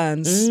that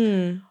balance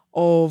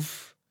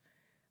of,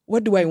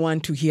 what do I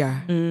want to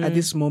hear at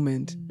this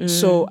moment?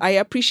 So I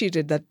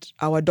appreciated that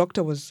our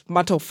doctor was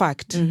matter of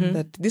fact,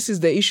 that this is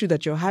the issue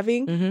that you're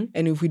having.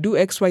 And if we do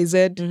X, Y,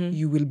 Z,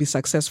 you will be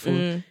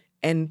successful.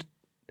 And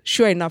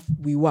sure enough,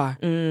 we were.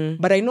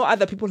 But I know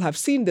other people have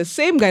seen the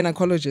same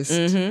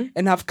gynecologist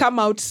and have come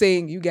out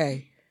saying, you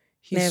guy,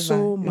 he's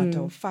so matter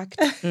of fact.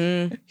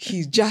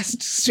 He's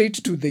just straight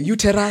to the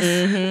uterus.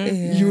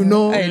 You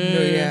know, I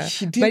know, yeah.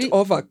 He did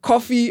over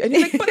coffee. And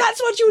you're like, but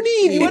that's what you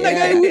need. You want a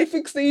guy who will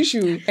fix the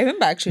issue. I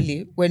remember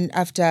actually when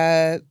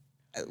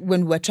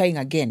we were trying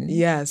again.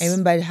 Yes. I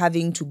remember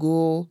having to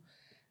go,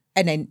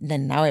 and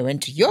then now I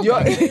went to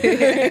yoga.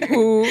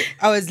 Who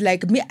I was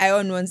like, I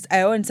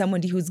want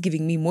somebody who's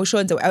giving me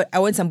emotions. I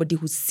want somebody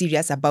who's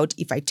serious about,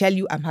 if I tell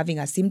you I'm having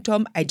a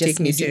symptom, I just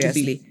need you to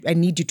be. I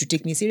need you to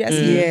take me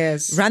seriously.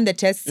 Yes. Run the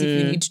tests if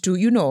you need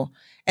to,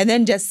 and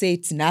then just say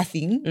it's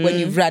nothing when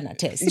you've run a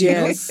test.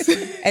 Yes.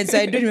 And so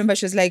I do remember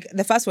she was like,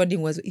 the first one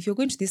thing was, if you're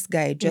going to this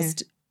guy,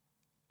 just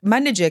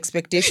manage your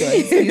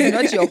expectations. He's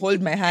not your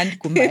hold my hand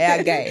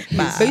kumbaya guy.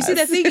 But you see,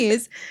 the thing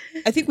is,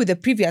 I think with the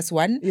previous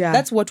one,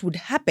 that's what would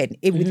happen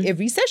with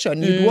every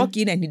session. You'd walk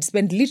in and he'd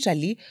spend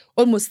literally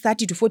almost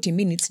 30 to 40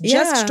 minutes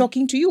just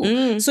talking to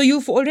you. So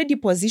you've already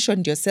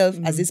positioned yourself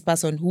as this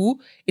person who,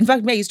 in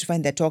fact, I used to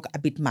find the talk a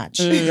bit much,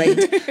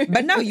 right?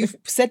 But now you've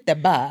set the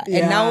bar,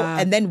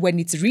 and then when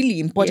it's really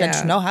important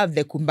to now have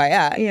the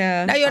kumbaya,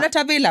 now you're not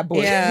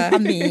available. I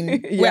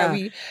mean, where are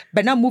we?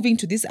 But now moving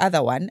to this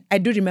other one, I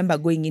do remember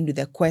going into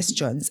the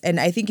questions, and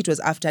I think it was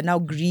after now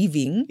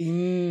grieving,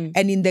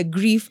 and in the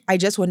grief I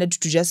just wanted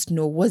to just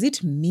know, was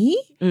it me?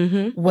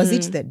 Was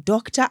it the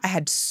doctor? I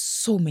had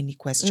so many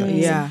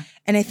questions,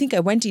 and I think I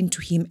went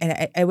into him,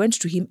 and I went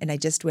to him, and I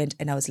just went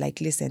and I was like,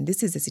 listen,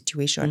 this is the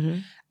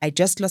situation. I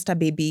just lost a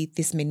baby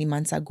this many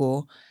months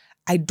ago.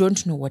 I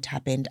don't know what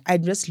happened.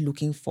 I'm just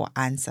looking for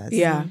answers.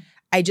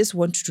 I just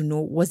want to know,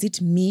 was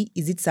it me?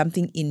 Is it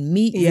something in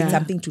me? Is it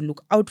something to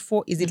look out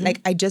for? Is it like,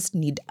 I just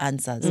need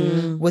answers?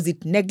 Was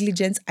it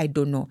negligence? I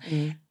don't know.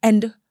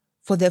 And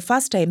for the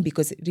first time,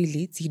 because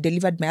really, he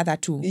delivered my other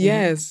two.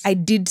 Yes. I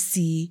did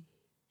see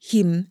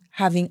him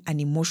having an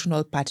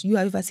emotional part. You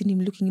have ever seen him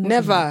looking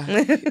emotional?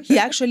 Never. He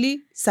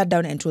actually sat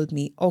down and told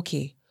me,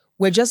 okay,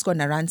 we're just going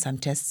to run some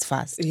tests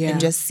first and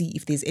just see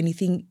if there's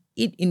anything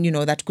in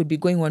that could be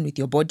going on with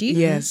your body.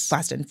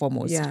 First and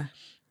foremost.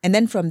 And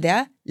then from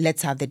there,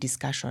 let's have the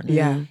discussion.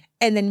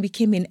 And then we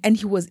came in, and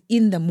he was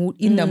in the mood,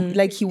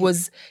 like he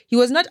was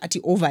not at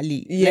the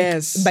overly.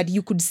 But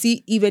you could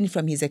see even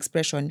from his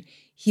expression,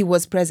 he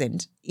was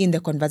present in the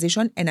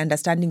conversation and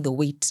understanding the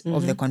weight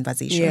of the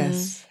conversation.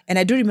 And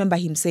I do remember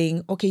him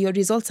saying, okay, your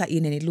results are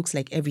in and it looks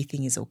like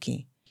everything is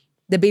okay.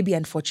 The baby,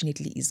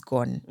 unfortunately, is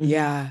gone.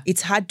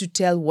 It's hard to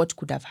tell what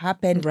could have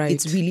happened.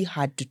 It's really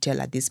hard to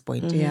tell at this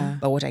point.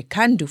 But what I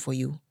can do for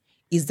you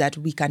is that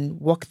we can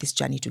walk this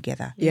journey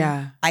together.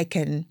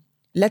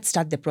 Let's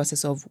start the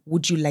process of,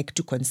 would you like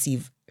to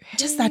conceive?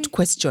 Just that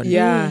question.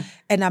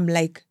 And I'm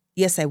like,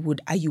 yes, I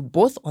would. Are you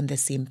both on the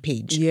same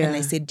page? And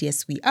I said,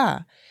 yes, we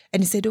are.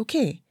 And he said,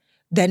 okay,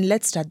 then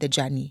let's start the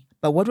journey.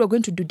 But what we're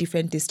going to do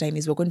different this time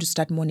is we're going to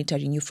start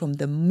monitoring you from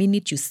the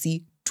minute you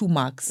see 2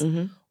 marks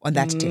on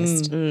that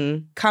test.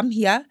 Come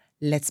here,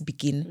 let's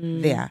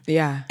begin there.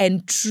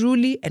 And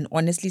truly and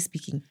honestly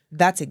speaking,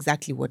 that's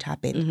exactly what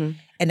happened.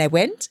 And I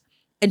went,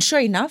 and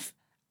sure enough,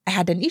 I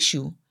had an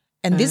issue.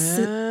 And this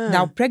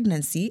now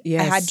pregnancy,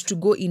 I had to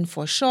go in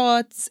for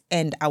shots,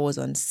 and I was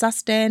on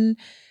Susten.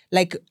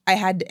 Like I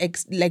had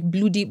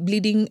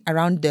bleeding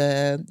around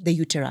the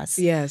uterus.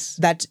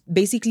 That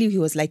basically he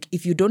was like,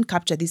 if you don't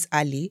capture this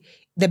early,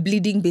 the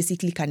bleeding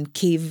basically can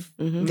cave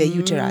the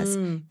uterus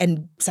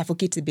and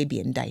suffocate the baby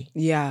and die.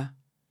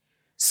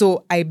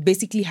 So I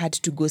basically had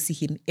to go see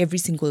him every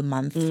single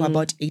month for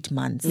about 8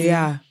 months.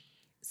 Yeah.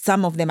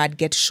 Some of them I'd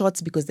get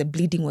shots because the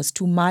bleeding was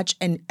too much.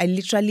 And I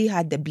literally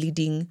had the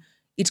bleeding.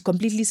 It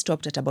completely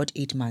stopped at about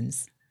 8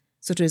 months.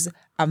 So it was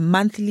a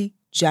monthly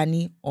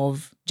journey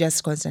of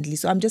just constantly.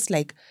 So I'm just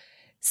like,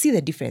 see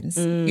the difference,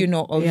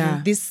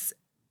 of this,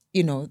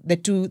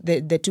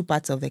 the two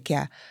parts of the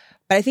care.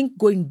 But I think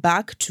going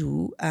back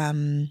to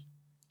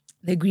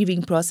the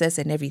grieving process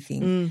and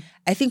everything,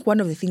 I think one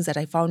of the things that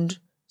I found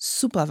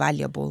super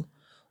valuable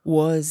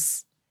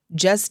was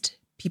just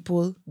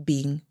people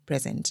being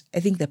present. I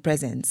think the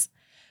presence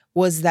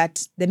was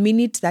that the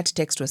minute that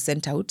text was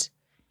sent out,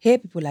 hey,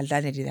 people are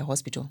landed in the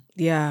hospital.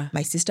 Yeah.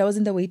 My sister was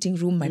in the waiting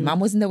room. My mom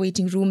was in the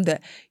waiting room.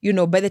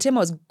 By the time I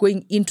was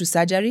going into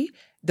surgery,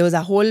 there was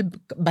a whole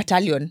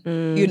battalion,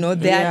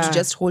 there to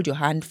just hold your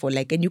hand for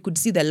and you could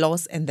see the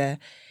loss and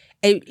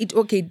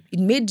it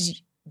made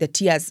the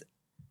tears,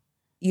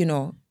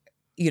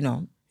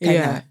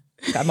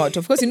 come out.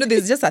 Of course,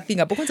 there's just a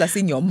thing. Because I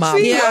seeing your mom.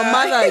 See your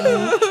mother,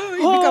 you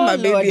become a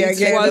baby Lord, it's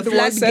again. like The the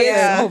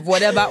floodgates of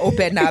whatever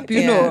open up,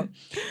 Yeah.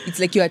 It's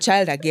like you're a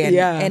child again.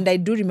 Yeah. And I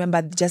do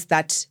remember just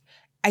that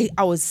I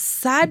was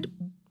sad,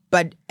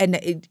 but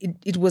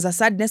it was a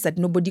sadness that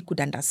nobody could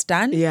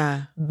understand.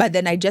 Yeah. But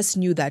then I just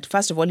knew that,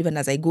 first of all, even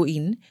as I go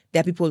in, there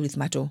are people with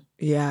Mato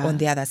on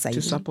the other side.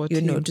 To support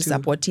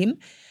him.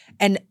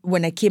 And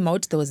when I came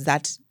out, there was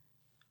that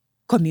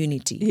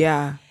community.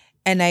 Yeah.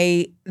 And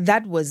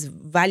that was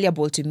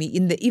valuable to me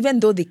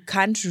even though they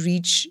can't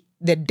reach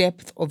the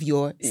depth of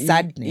your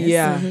sadness.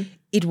 Yeah.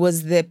 It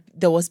was there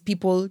was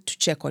people to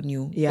check on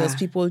you. Yeah. There was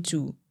people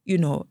to,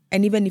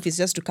 and even if it's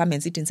just to come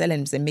and sit in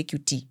silence and make you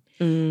tea.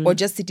 Or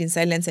just sit in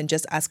silence and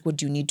just ask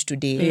what you need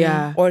today.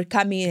 Yeah. Or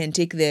come in and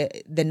take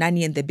the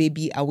nanny and the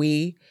baby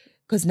away.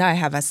 Because now I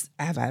have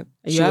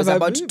she was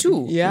about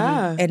 2.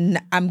 Yeah.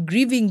 And I'm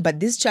grieving, but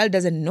this child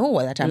doesn't know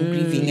that I'm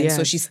grieving. And so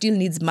yes. she still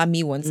needs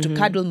mommy, wants to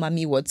cuddle,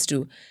 mommy wants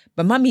to.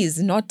 But mommy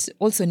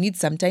also needs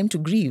some time to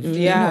grieve.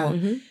 Yeah.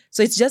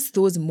 So it's just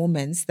those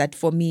moments that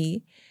for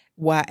me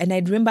were, and I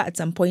remember at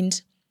some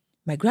point,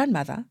 my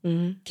grandmother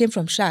came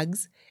from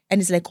Shags,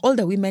 and it's like all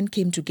the women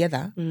came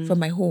together from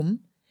my home,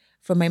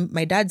 from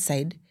my dad's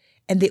side,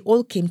 and they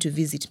all came to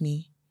visit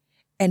me.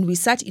 And we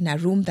sat in a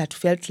room that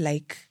felt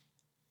like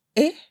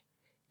a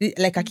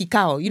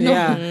kikao,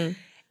 Yeah.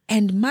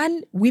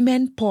 And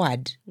women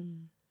poured.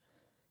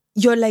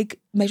 You're like,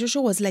 my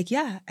shosho was like,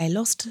 yeah, I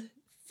lost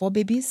 4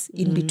 babies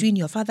in between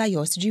your father,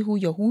 your who,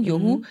 your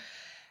who.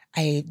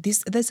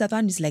 This other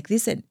one is like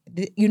this, and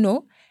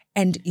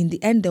and in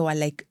the end they were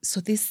like, so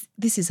this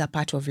is a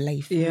part of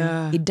life.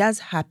 Yeah. It does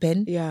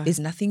happen. Yeah. There's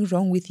nothing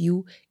wrong with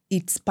you.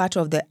 It's part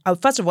of the.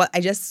 First of all,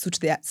 I just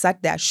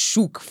sat there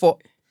shook for.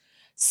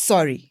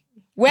 Sorry.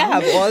 Where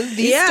have all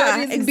these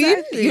stories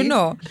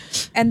been?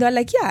 And they're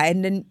like, yeah.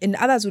 And then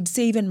others would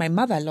say even my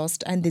mother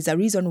lost, and there's a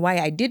reason why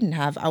I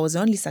was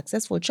the only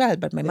successful child,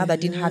 but my mother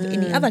didn't have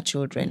any other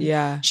children.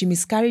 Yeah. She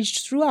miscarried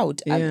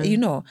throughout.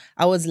 Yeah.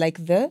 I was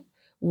like the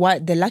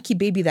lucky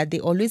baby that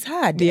they always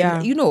had.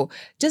 Yeah. And,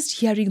 just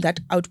hearing that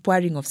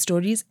outpouring of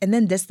stories, and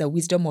then there's the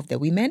wisdom of the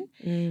women.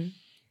 And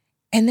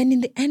then in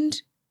the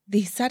end,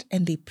 they sat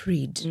and they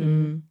prayed.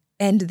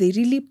 And they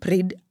really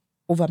prayed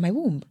over my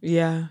womb.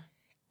 Yeah.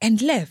 And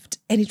left.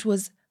 And it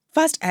was,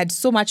 first I had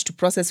so much to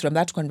process from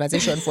that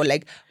conversation for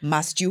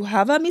must you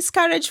have a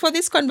miscarriage for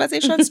these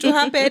conversations to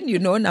happen?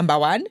 Number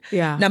 1.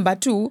 Yeah. Number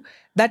 2,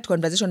 that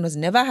conversation was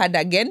never had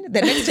again. The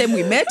next time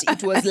we met,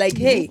 it was like,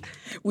 hey,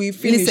 we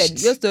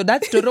finished. Listen, so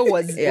that story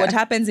was what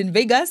happens in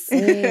Vegas.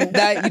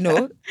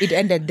 That, it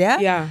ended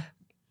there. Yeah.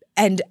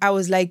 And I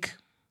was like,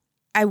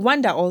 I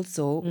wonder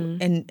also,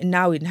 and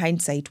now in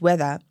hindsight,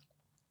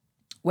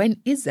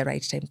 when is the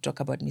right time to talk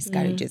about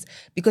miscarriages?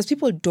 Because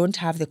people don't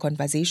have the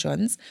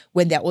conversations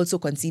when they're also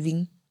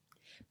conceiving.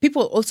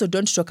 People also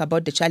don't talk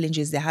about the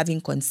challenges they're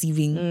having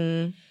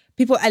conceiving.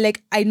 People are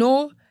like, I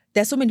know,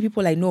 there's so many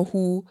people I know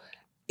who,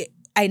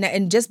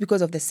 and just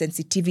because of the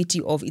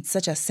sensitivity of it's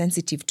such a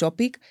sensitive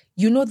topic,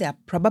 they're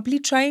probably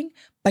trying,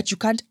 but you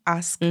can't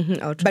ask.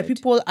 But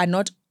people are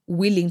not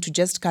willing to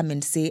just come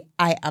and say,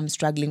 I am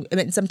struggling. I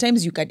mean,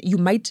 sometimes you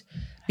might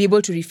be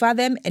able to refer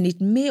them and it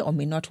may or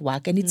may not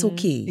work, and it's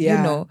okay,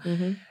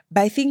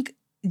 But I think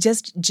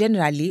just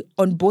generally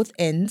on both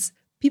ends,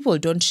 people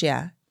don't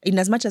share. In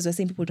as much as we're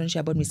saying people don't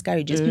share about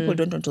miscarriages, people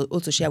don't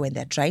also share when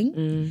they're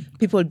trying.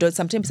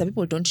 Sometimes some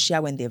people don't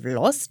share when they've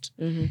lost.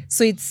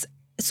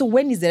 So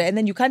when is there? And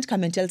then you can't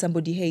come and tell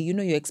somebody, hey,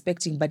 you're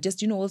expecting, but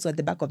just, also at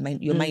the back of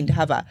your mind,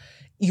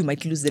 you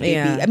might lose the baby.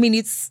 Yeah. I mean,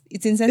 it's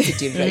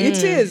insensitive, right?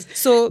 It is.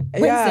 So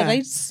when's the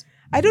right?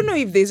 I don't know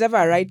if there's ever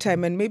a right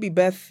time, and maybe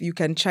Beth, you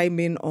can chime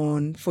in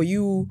on, for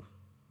you,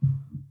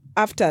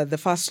 after the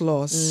first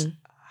loss,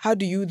 how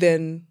do you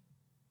then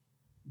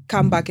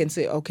come back and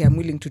say, okay, I'm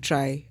willing to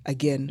try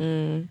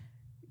again?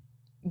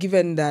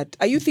 Given that,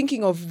 are you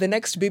thinking of the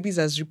next babies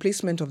as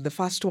replacement of the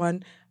first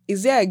one?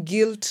 Is there a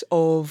guilt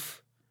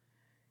of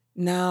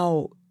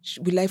now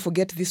Will I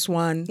forget this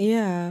one?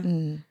 Yeah.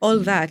 All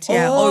that.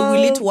 Yeah. Or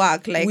will it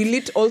work? Like, will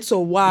it also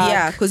work?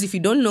 Yeah. Because if you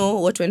don't know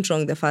what went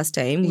wrong the first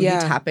time, will it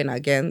Yeah. happen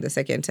again the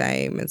second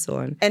time and so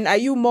on? And are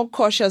you more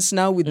cautious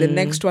now with the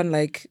next one,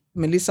 like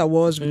Melissa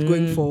was with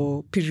going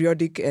for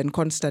periodic and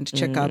constant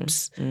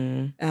checkups?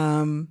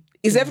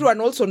 Is everyone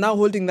also now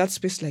holding that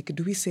space? Like,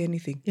 do we say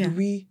anything? Yeah. Do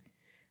we?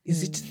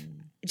 Is it?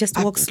 Just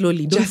walk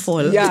slowly. Don't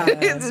fall. Yeah.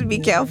 Just be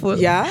careful.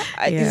 Yeah.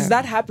 Is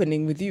that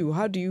happening with you?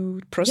 How do you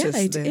process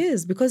it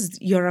is because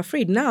you're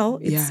afraid now.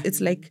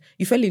 It's like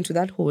you fell into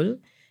that hole.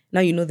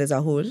 Now you know there's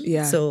a hole.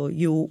 Yeah. So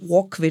you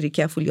walk very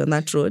carefully on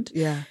that road.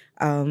 Yeah.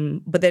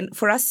 But then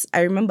for us,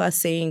 I remember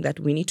saying that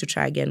we need to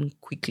try again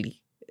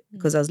quickly.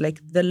 Because I was like,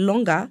 the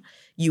longer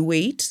you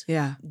wait,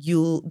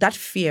 that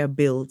fear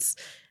builds.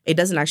 It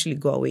doesn't actually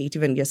go away. It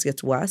even just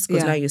gets worse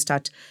because now you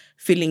start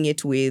filling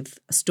it with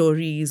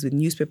stories, with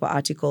newspaper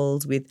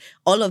articles, with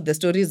all of the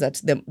stories that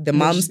the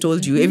moms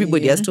told you,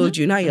 everybody has told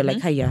you. Now you're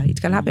like,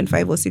 it can happen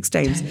 5 or 6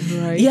 times.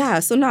 Right.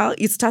 Yeah, so now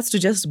it starts to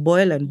just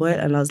boil and boil.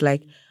 And I was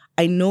like,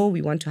 I know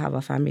we want to have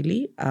a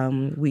family.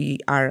 We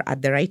are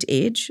at the right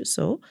age.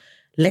 So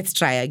let's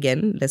try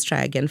again. Let's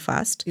try again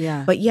fast.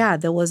 Yeah. But yeah,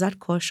 there was that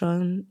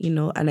caution,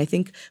 and I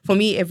think for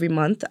me every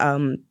month,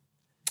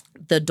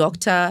 the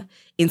doctor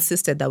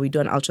insisted that we do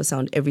an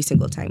ultrasound every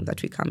single time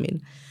that we come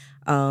in.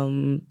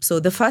 So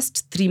the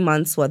first 3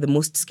 months were the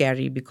most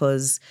scary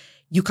because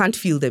you can't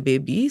feel the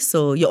baby.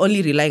 So you're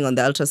only relying on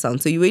the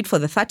ultrasound. So you wait for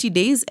the 30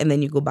 days and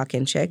then you go back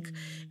and check.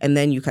 And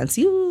then you can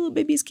see,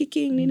 baby's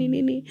kicking.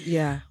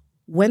 Yeah.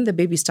 When the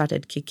baby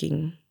started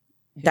kicking,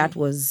 that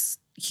was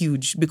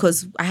huge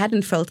because I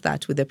hadn't felt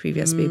that with the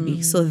previous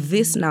baby. So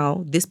this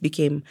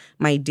became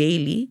my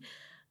daily.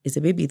 Is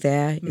the baby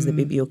there? Is the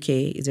baby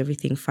okay? Is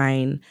everything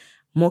fine?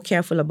 More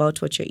careful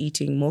about what you're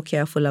eating, more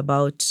careful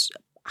about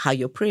how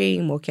you're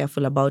praying, more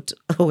careful about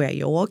where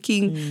you're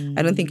walking.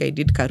 I don't think I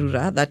did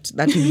Karura, that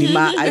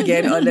Mlima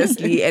again,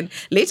 honestly. And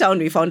later on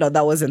we found out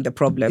that wasn't the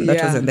problem.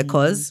 That wasn't the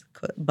cause.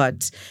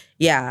 But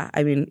yeah,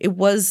 I mean, it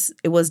was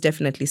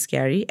definitely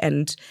scary.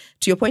 And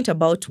to your point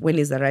about when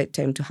is the right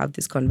time to have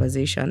this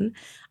conversation,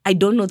 I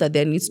don't know that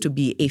there needs to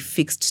be a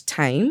fixed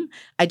time.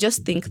 I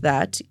just think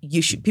that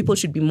people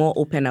should be more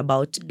open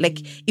about,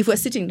 like, if we're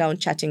sitting down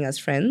chatting as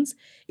friends,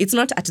 it's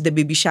not at the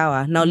baby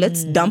shower. Now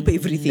let's dump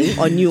everything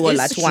on you all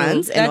at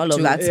once and all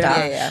of that stuff.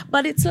 Yeah.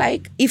 But it's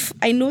like, if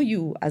I know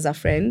you as a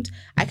friend,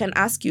 I can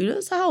ask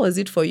you, so how was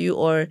it for you?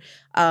 Or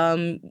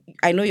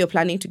I know you're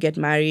planning to get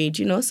married,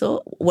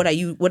 so what are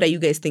you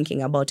guys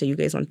thinking about? Are you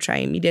guys want to try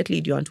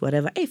immediately? Do you want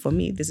whatever? Hey, for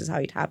me, this is how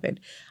it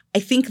happened. I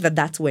think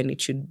that's when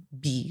it should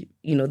be,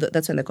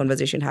 that's when the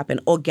conversation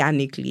happened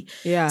organically.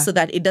 Yeah. So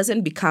that it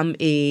doesn't become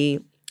a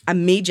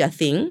major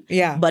thing.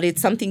 Yeah. But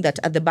it's something that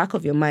at the back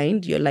of your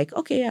mind, you're like,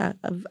 okay, yeah,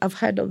 I've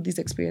heard of these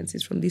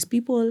experiences from these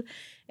people.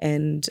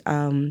 And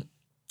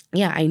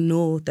I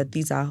know that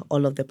these are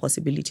all of the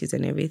possibilities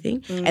and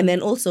everything. And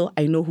then also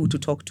I know who to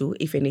talk to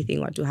if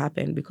anything were to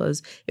happen.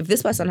 Because if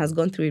this person has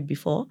gone through it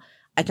before,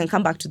 I can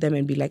come back to them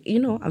and be like,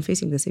 I'm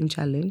facing the same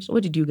challenge.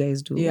 What did you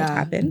guys do? What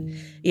happened?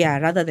 Yeah,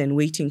 rather than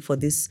waiting for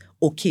this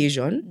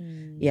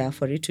occasion,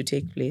 for it to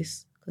take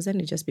place. Because then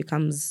it just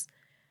becomes,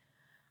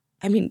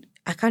 I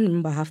can't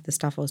remember half the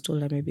stuff I was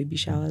told at my baby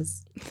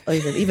showers or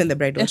even the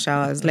bridal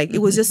showers. Like, it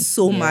was just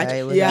so much.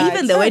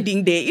 Even the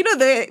wedding day.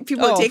 The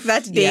people take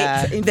that day.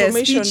 Yeah. The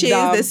speeches,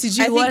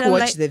 I think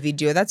watch the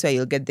video. That's where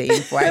you'll get the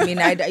info.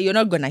 You're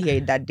not going to hear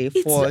it that day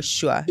for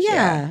sure.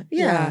 Yeah.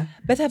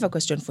 Beth, I have a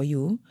question for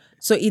you.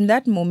 So in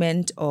that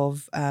moment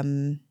of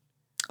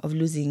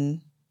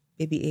losing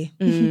baby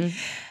A,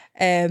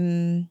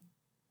 and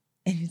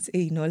it's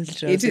A in all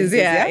the it is,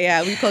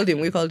 yeah. We called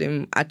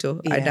him Ato,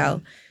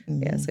 Adal.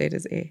 Yeah, so it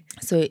is A.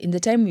 So in the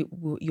time you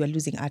were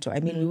losing Ato,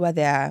 we were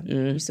there,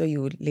 we saw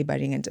you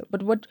laboring,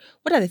 but what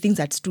are the things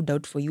that stood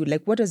out for you?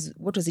 Like, what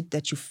was it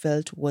that you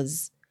felt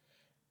was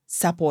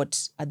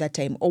support at that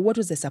time, or what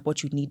was the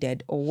support you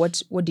needed, or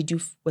what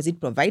was it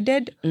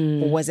provided,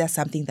 or was there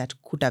something that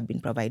could have been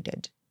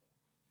provided?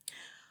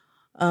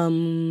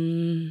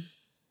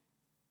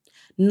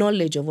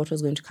 Knowledge of what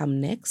was going to come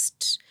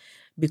next,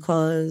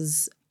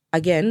 because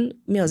again,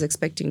 I was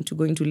expecting to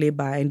go into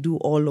labor and do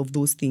all of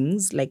those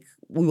things. Like,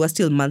 we were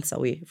still months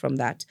away from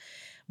that.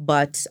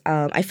 But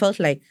I felt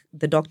like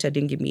the doctor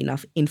didn't give me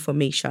enough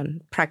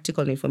information,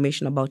 practical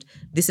information about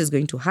this is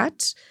going to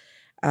hurt.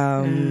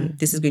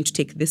 This is going to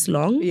take this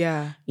long.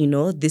 Yeah.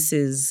 This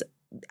is,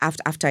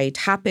 after it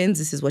happens,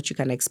 this is what you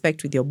can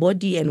expect with your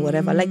body and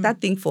whatever. Like that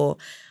thing for,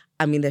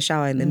 I'm in the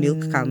shower and the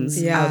milk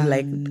comes. Yeah. I'm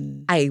like,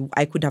 I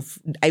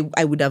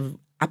would have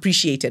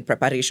appreciated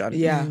preparation.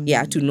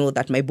 Yeah, to know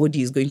that my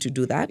body is going to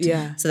do that.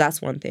 Yeah. So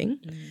that's one thing.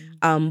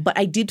 But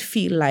I did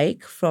feel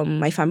like from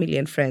my family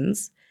and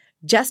friends,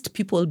 just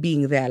people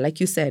being there, like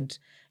you said,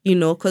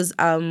 because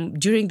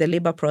during the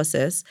labor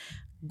process,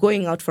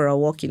 going out for a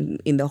walk in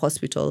the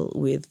hospital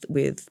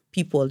with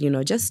people,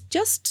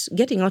 just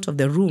getting out of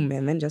the room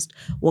and then just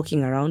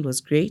walking around was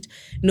great.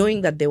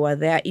 Knowing that they were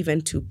there even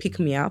to pick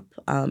me up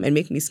and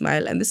make me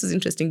smile. And this is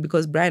interesting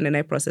because Brian and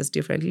I process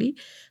differently.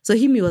 So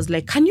he was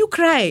like, can you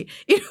cry?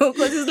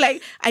 Because it's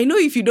like, I know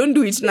if you don't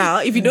do it now,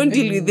 if you don't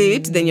deal with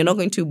it, then you're not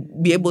going to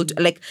be able to,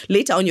 like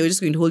later on, you're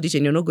just going to hold it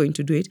and you're not going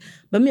to do it.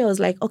 But me, I was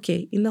like,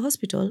 okay, in the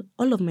hospital,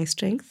 all of my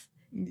strength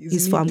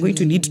is for I'm going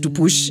to need to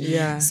push.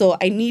 Yeah. So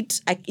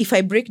if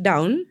I break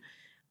down,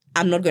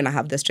 I'm not going to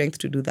have the strength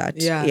to do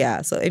that.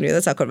 Yeah. So anyway,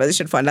 that's a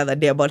conversation for another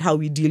day about how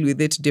we deal with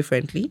it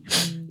differently.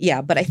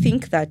 Yeah. But I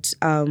think that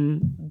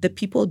the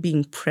people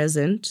being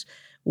present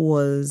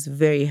was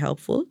very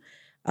helpful.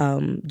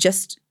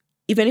 Just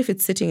even if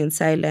it's sitting in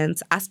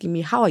silence, asking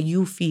me, how are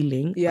you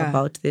feeling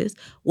about this?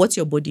 What's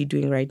your body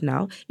doing right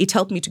now? It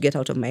helped me to get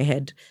out of my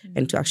head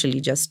and to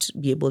actually just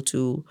be able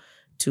to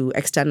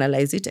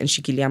externalize it and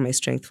shikilia my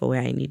strength for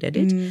where I needed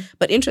it.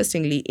 But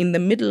interestingly, in the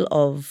middle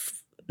of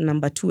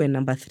number 2 and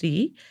number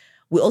 3,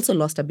 we also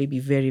lost a baby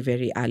very,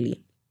 very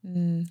early.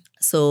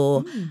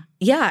 So,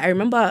 I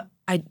remember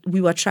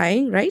we were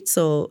trying, right?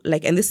 So,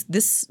 and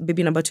this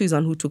baby number 2 is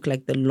one who took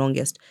the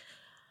longest.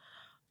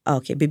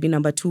 Okay, baby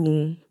number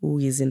 2 who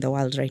is in the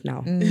world right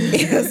now.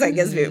 Yes, I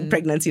guess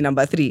pregnancy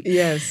number 3.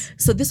 Yes.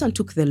 So this one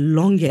took the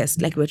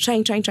longest. We were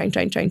trying.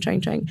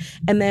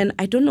 And then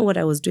I don't know what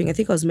I was doing. I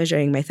think I was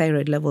measuring my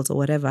thyroid levels or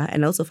whatever.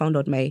 And I also found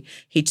out my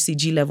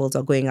HCG levels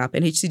are going up.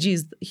 And HCG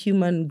is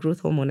human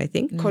growth hormone, I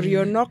think.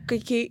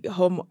 Chorionic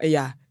hormone.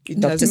 Yeah.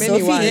 Dr.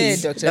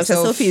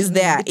 Sophie is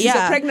there. It's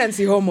a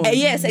pregnancy hormone.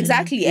 Yes,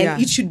 exactly.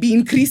 And it should be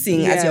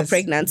increasing as you're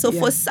pregnant. So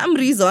for some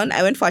reason,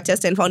 I went for a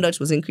test and found out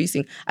it was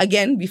increasing.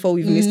 Again, before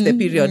we've missed the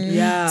period.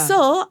 Yeah.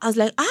 So I was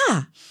like,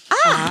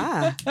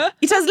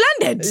 it has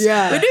landed.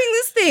 Yeah. We're doing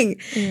this thing.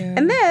 Yeah.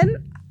 And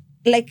then,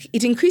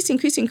 it increased.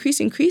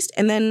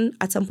 And then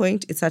at some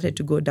point, it started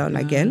to go down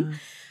again.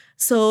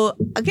 So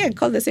again,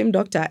 call the same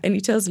doctor and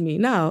he tells me,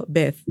 now,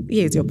 Beth,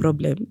 here's your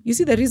problem. You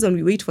see, the reason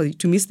we wait for you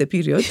to miss the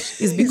period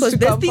is because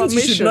there's things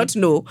you should not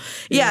know.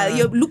 Yeah,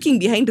 you're looking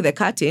behind the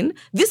curtain.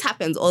 This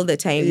happens all the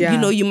time.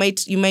 Yeah. You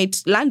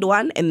might land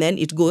one and then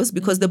it goes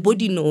because the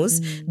body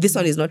knows this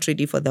one is not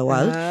ready for the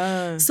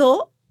world.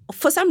 So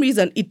for some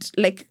reason,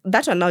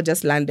 that one now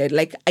just landed.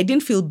 I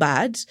didn't feel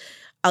bad.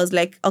 I was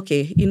like,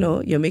 okay,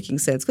 you're making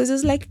sense. Because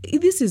it's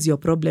this is your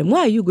problem.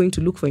 Why are you going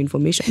to look for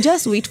information?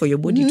 Just wait for your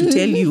body to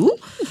tell you,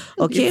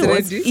 okay,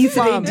 it's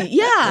ready.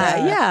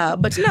 Yeah.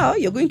 But now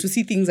you're going to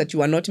see things that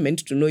you are not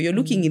meant to know. You're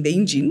looking in the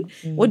engine.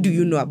 What do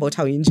you know about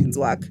how engines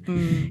work?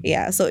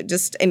 Yeah, so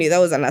anyway, that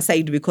was an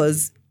aside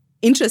because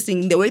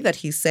interesting, the way that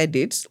he said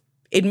it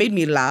made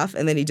me laugh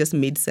and then it just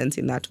made sense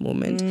in that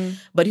moment.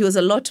 But he was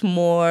a lot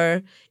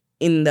more...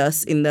 In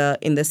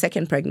the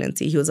second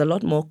pregnancy, he was a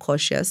lot more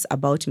cautious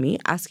about me,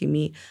 asking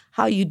me,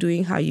 how are you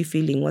doing? How are you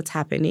feeling? What's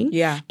happening?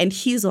 Yeah. And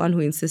he's the one who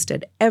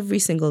insisted every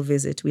single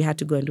visit, we had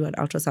to go and do an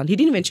ultrasound. He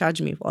didn't even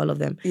charge me for all of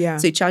them. Yeah.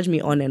 So he charged me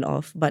on and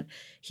off. But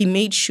he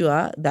made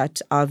sure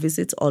that our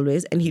visits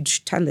always, and he'd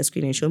turn the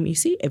screen and show me,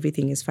 see,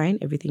 everything is fine.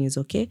 Everything is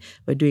okay.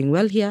 We're doing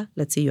well here.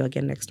 Let's see you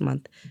again next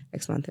month.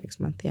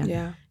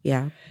 Yeah.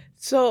 Yeah.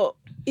 So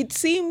it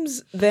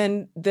seems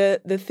then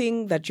the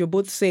thing that you're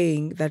both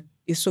saying that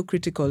is so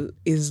critical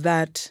is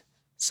that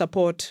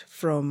support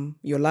from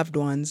your loved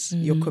ones,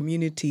 your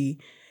community.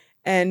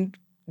 And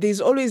there's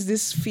always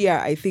this fear,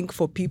 I think,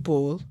 for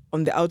people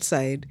on the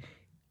outside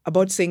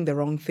about saying the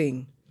wrong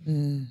thing,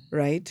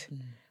 right?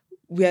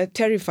 We are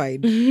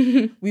terrified.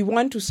 We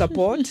want to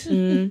support.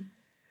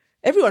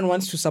 Everyone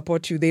wants to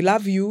support you. They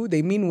love you.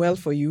 They mean well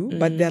for you.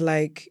 But they're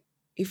like,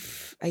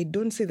 if I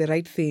don't say the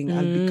right thing,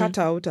 I'll be cut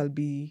out. I'll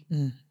be...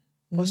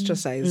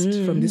 ostracized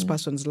from this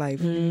person's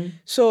life.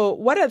 So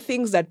what are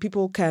things that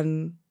people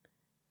can,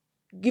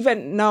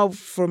 given now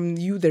from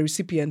you, the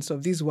recipients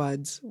of these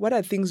words, what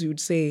are things you would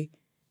say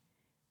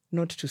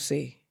not to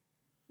say?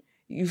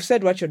 You've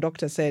said what your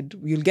doctor said.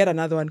 You'll get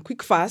another one.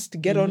 Quick, fast,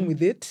 get on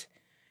with it.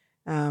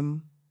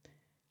 Help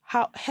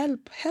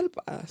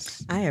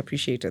us. I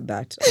appreciated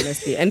that,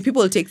 honestly. And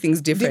people take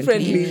things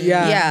differently.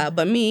 Yeah,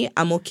 but me,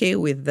 I'm okay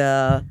with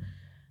the,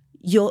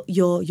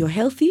 you're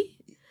healthy.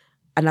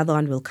 Another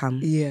one will come.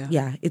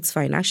 Yeah, it's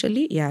fine.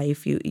 Actually,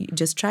 if you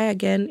just try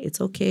again,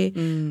 it's okay.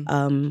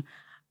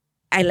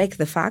 I like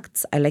the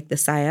facts. I like the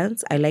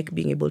science. I like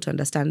being able to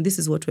understand this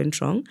is what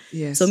went wrong.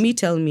 Yes. So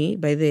tell me,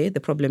 by the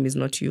problem is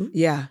not you.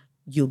 Yeah.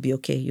 You'll be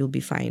okay. You'll be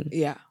fine.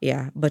 Yeah.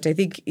 Yeah. But I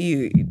think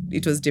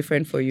it was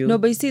different for you. No,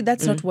 but you see,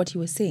 that's not what he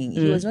was saying.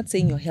 He was not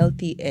saying you're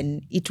healthy,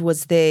 and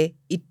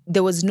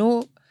there was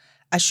no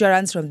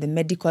assurance from the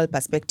medical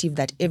perspective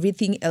that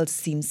everything else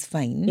seems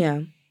fine.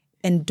 Yeah.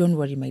 And don't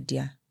worry, my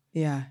dear.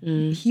 Yeah.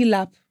 Heal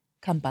up,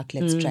 come back,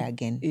 let's try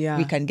again. Yeah.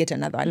 We can get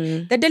another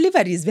one. The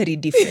delivery is very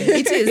different.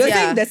 It is. You're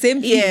saying the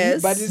same thing,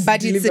 yes, but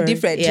it's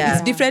different. Yeah.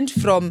 It's different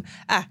from,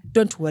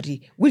 don't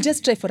worry, we'll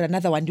just try for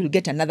another one, you'll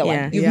get another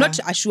one. You've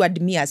not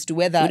assured me as to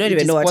whether don't it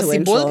even is know what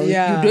went possible. wrong.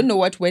 Yeah. You don't know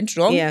what went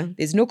wrong. Yeah.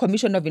 There's no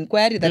commission of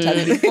inquiry that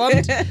has been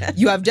formed.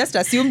 You have just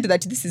assumed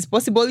that this is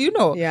possible,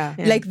 Yeah.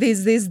 Like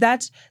there's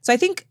that. So I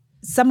think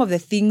some of the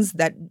things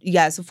that,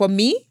 so for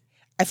me,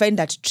 I find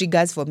that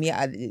triggers for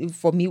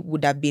me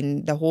would have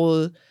been the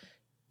whole,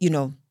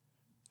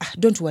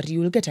 don't worry,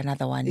 you'll get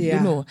another one.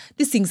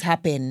 These things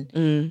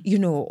happen,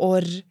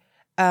 or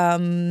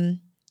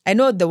I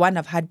know the one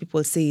I've had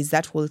people say is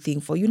that whole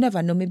thing for, you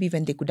never know, maybe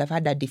even they could have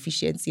had a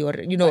deficiency or, or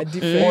a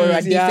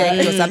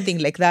defect or something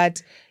like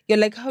that. You're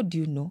like, how do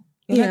you know?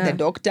 You're not the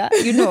doctor,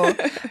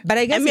 But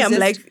I guess I'm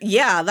like,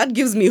 that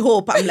gives me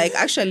hope. I'm like,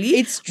 actually,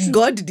 it's true.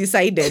 God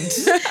decided.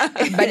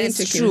 But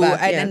it's true.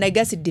 And I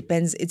guess it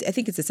depends. I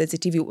think it's a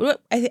sensitivity.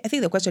 I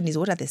think the question is,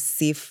 what are the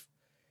safe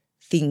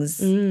things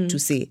to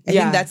say? I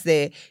think that's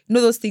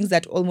those things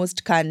that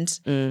almost can't.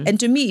 And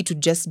to me, it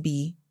would just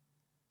be,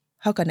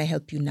 how can I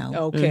help you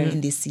now in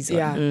this season?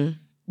 Yeah.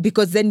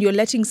 Because then you're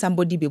letting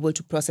somebody be able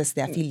to process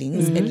their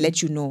feelings and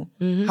let you know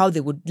how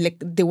they would,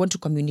 they want to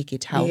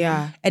communicate how.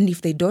 Yeah. And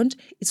if they don't,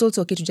 it's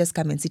also okay to just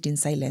come and sit in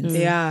silence.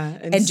 Yeah.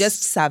 And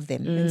just serve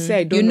them. And say,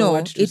 I don't know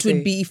what to say. It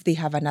would be if they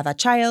have another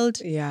child.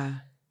 Yeah.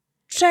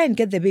 Try and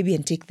get the baby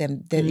and take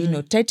them. Try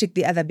to take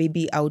the other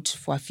baby out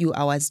for a few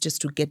hours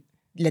just to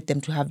let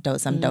them to have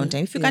some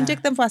downtime. If you can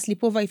take them for a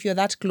sleepover, if you're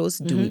that close,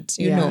 do it.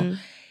 You know.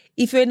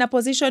 If you're in a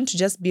position to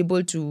just be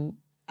able to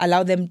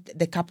allow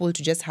the couple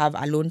to just have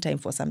alone time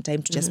for some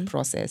time to just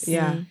process.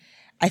 Yeah.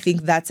 I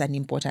think that's an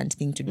important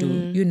thing to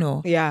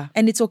do, Yeah.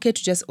 And it's okay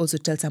to just also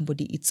tell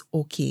somebody it's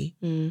okay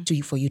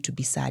for you to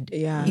be sad.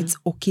 Yeah. It's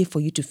okay for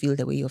you to feel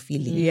the way you're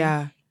feeling.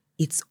 Yeah.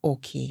 It's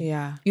okay.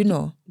 Yeah.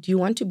 Do you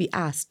want to be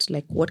asked,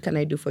 like, what can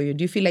I do for you?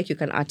 Do you feel like you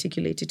can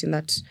articulate it in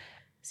that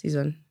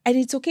season? And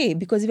it's okay,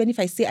 because even if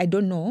I say I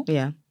don't know,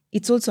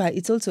 it's also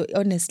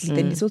honestly,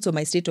 then it's also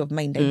my state of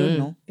mind. I don't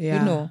know.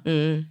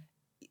 Yeah.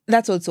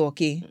 That's also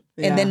okay.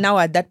 Yeah. And then now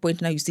at that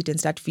point, now you sit and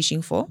start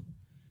fishing for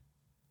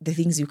the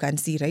things you can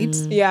see, right?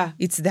 Yeah.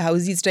 It's the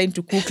house he's trying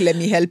to cook, let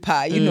me help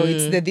her.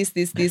 It's the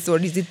this, or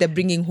is it the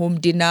bringing home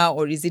dinner,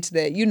 or is it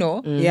the,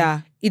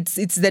 Yeah.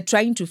 It's the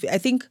trying to, I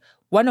think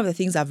one of the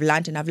things I've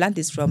learned, and I've learned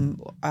this from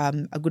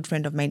a good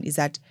friend of mine, is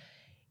that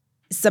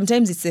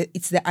sometimes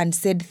it's the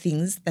unsaid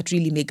things that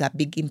really make a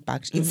big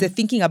impact. It's the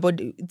thinking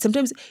about,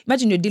 sometimes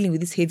imagine you're dealing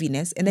with this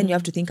heaviness and then you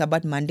have to think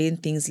about mundane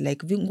things like,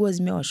 vinguo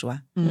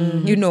zimeoshwa,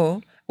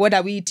 what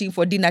are we eating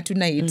for dinner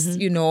tonight,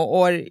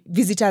 or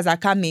visitors are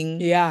coming.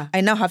 Yeah.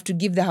 I now have to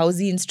give the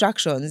housey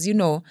instructions,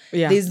 Yeah.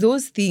 There's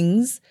those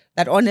things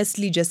that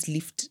honestly just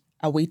lift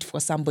a weight for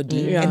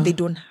somebody and they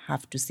don't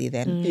have to say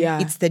them. Yeah.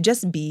 It's the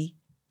just be,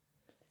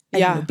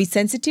 be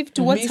sensitive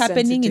to what's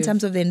happening in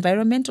terms of the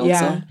environment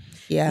also.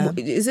 Yeah.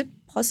 Is it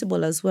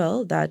possible as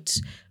well that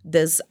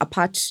there's a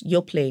part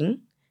you're playing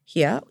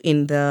here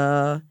in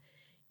the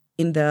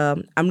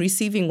I'm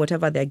receiving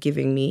whatever they're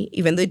giving me,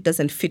 even though it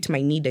doesn't fit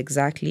my need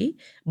exactly,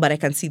 but I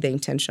can see the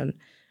intention,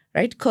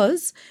 right?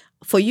 Because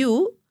for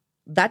you,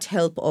 that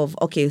help of,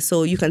 okay,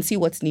 so you can see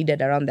what's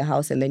needed around the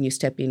house and then you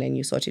step in and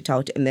you sort it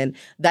out. And then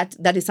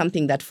that is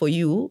something that for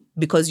you,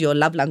 because your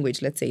love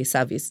language, let's say, is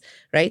service,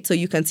 right? So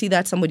you can see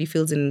that somebody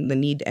feels in the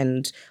need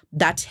and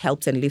that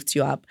helps and lifts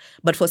you up.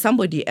 But for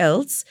somebody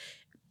else,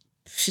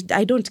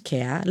 I don't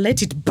care.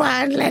 Let it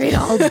burn. Let it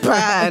all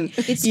burn.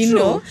 It's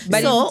true.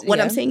 But what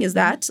I'm saying is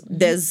that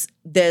there's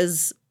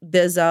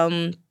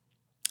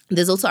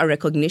also a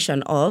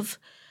recognition of,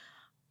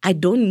 I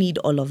don't need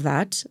all of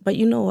that, but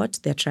you know what?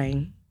 They're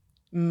trying.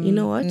 You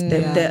know what?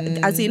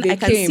 As in, I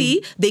can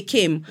see they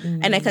came,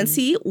 and I can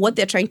see what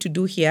they're trying to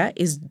do here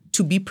is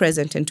to be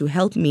present and to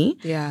help me,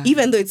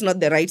 even though it's not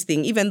the right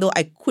thing, even though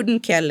I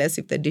couldn't care less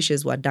if the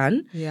dishes were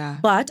done. Yeah.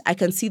 But I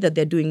can see that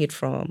they're doing it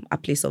from a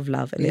place of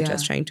love and they're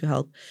just trying to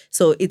help.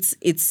 So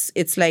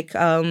it's like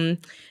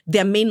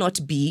there may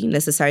not be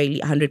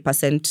necessarily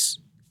 100%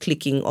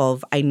 clicking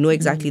of, I know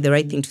exactly the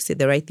right thing to say,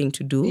 the right thing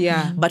to do.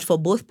 Yeah. But for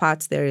both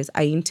parts, there is,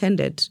 I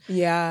intended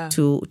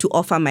to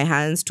offer my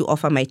hands, to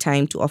offer my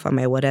time, to offer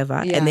my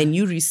whatever. Yeah. And then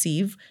you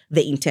receive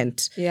the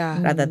intent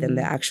rather than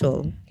the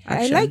actual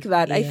action. I like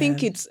that. Yeah. I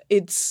think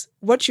it's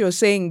what you're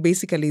saying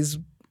basically is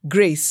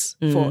grace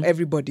for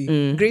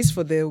everybody. Grace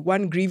for the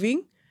one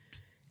grieving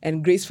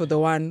and grace for the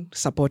one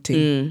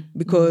supporting,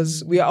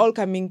 because we are all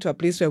coming to a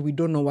place where we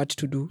don't know what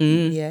to do.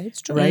 Yeah, it's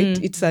true. Right?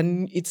 It's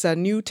a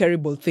new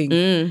terrible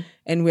thing,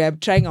 and we are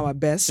trying our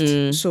best.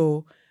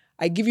 So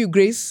I give you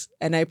grace,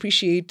 and I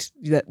appreciate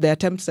the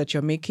attempts that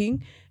you're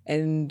making,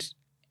 and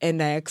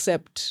I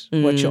accept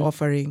what you're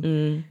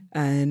offering,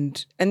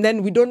 and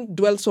then we don't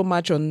dwell so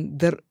much on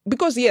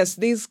because yes,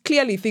 there's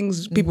clearly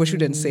things people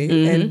shouldn't say,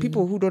 and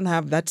people who don't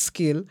have that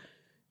skill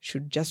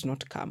should just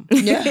not come.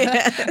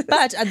 Yeah.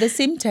 But at the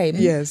same time,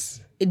 yes,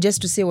 just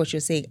to say what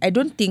you're saying, I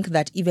don't think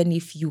that even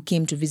if you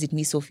came to visit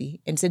me, Sophie,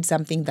 and said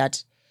something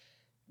that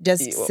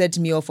just set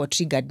me off or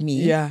triggered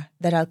me,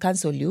 that I'll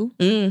cancel you.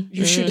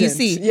 You shouldn't. You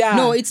see,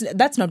 no,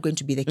 that's not going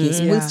to be the case.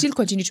 We'll still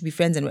continue to be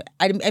friends, and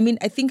I mean,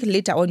 I think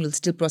later on you'll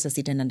still process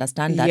it and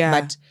understand that.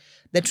 But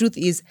the truth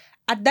is,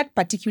 at that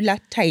particular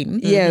time,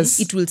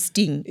 it will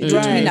sting. It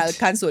won't mean I'll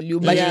cancel you,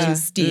 but it will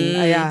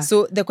sting.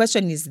 So the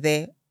question is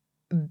there.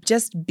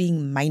 Just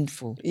being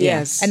mindful.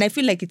 Yes. And I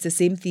feel like it's the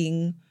same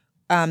thing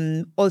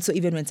also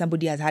even when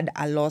somebody has had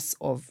a loss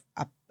of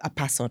a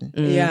person,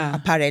 Yeah. a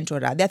parent, or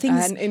there are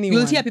things And anyone.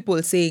 you'll hear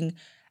people saying,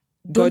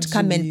 "Don't God's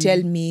come and will.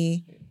 tell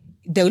me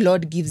the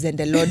Lord gives and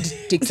the Lord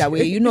takes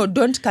away."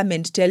 Don't come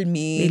and tell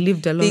me He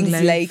lived a long things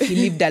life. like he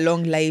lived a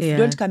long life. Yeah.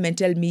 Don't come and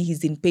tell me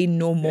he's in pain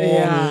no more,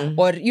 Yeah.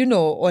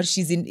 or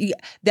she's in.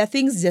 There are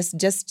things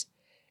just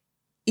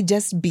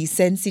be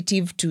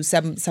sensitive to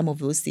some of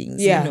those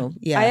things. Yeah.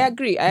 Yeah, I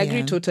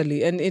agree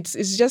totally. And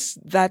it's just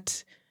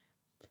that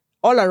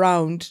all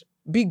around,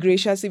 be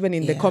gracious even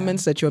in the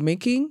comments that you're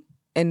making,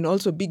 and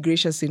also be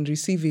gracious in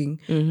receiving.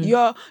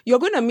 You're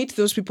going to meet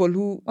those people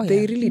who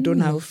they really don't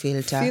have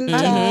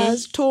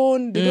filters,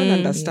 tone, they don't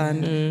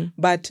understand.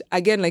 But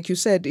again, like you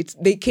said,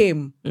 they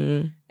came.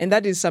 And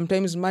that is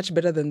sometimes much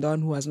better than the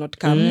one who has not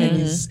come and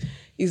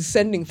is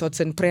sending thoughts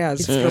and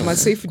prayers from a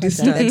safe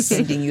distance.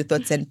 Sending you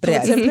thoughts and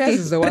prayers. Thoughts and prayers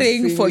is the worst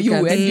praying thing for you,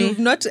 can- and you've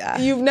not.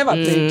 You've never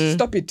prayed.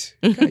 Stop it.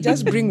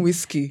 Just bring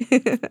whiskey.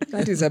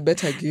 That is a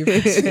better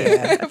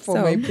gift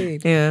for my pain.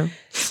 Yeah.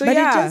 So But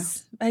yeah.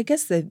 I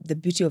guess the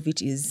beauty of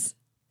it is,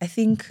 I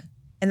think,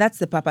 and that's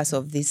the purpose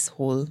of this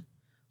whole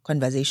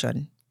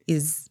conversation,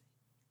 is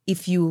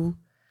if you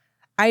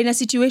are in a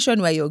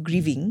situation where you're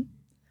grieving,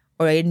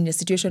 or in a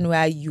situation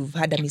where you've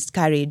had a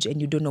miscarriage and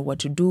you don't know what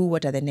to do,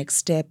 what are the next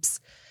steps,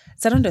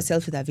 surround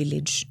yourself with a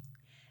village.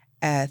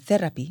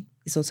 Therapy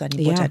is also an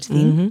important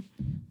thing.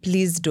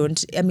 Please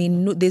don't,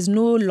 there's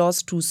no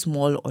loss too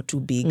small or too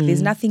big.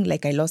 There's nothing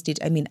like I lost it.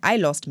 I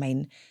lost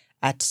mine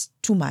at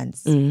 2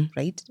 months,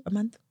 right? A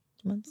month?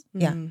 2 months?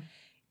 Yeah.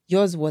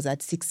 Yours was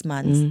at 6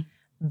 months.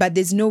 But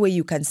there's no way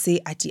you can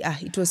say,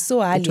 it was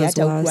so early, was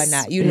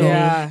worse.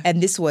 Yeah.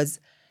 and this was,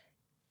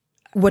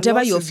 whatever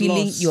Loss you're is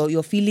feeling, loss.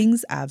 your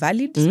feelings are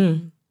valid.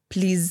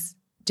 Please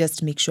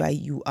just make sure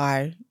you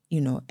are,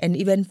 and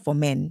even for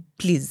men,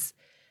 please.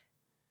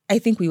 I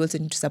think we also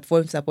need to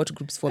support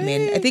groups for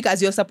men. I think as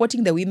you're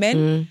supporting the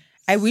women,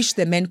 I wish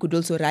the men could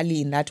also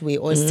rally in that way,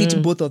 or sit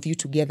both of you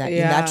together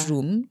in that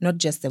room, not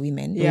just the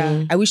women.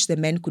 Yeah. I wish the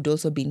men could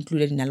also be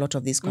included in a lot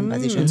of these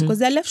conversations, because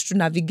they're left to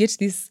navigate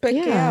this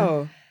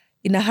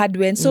in a hard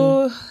way. And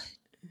so,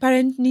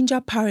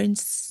 ninja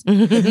parents,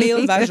 the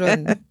male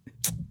version,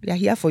 we are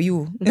here for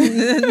you.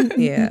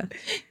 Yeah.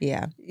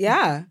 Yeah.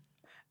 Yeah.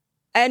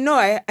 I know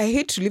I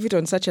hate to leave it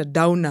on such a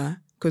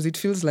downer, because it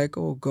feels like,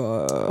 oh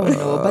God. Oh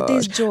no, but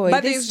there's joy.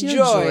 But there's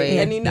still joy.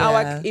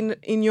 And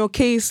in your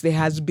case, there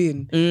has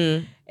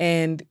been.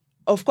 And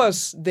of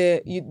course,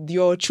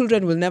 your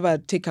children will never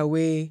take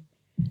away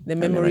the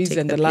memories take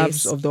and the the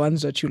loves place. of the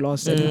ones that you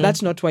lost. And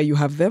that's not why you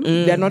have them.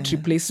 They're not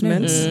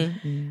replacements.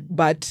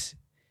 But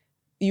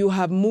you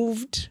have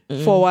moved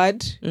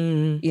forward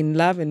in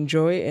love and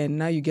joy, and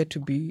now you get to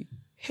be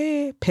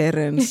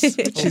parents,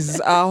 which is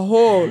a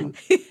whole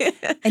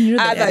and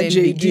other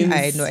JDs.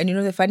 I know. And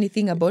the funny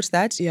thing about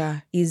that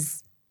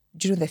is,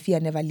 the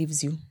fear never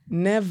leaves you.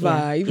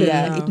 Never, even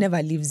now. It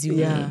never leaves you.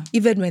 Yeah.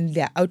 Even when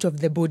they're out of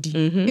the body.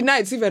 Now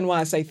it's even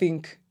worse, I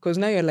think, because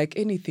now you're like,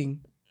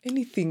 anything.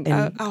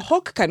 A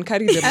hawk can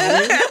carry them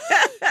away.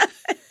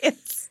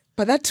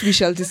 But that we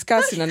shall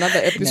discuss in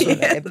another episode.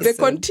 The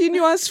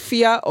continuous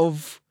fear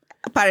of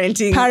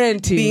Parenting.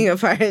 Being a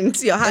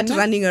parent. Your heart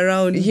running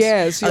around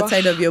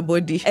outside of your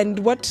body. And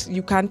what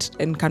you can't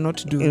and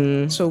cannot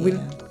do. So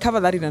we'll cover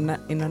that in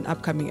an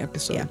upcoming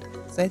episode. Yeah.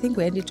 So I think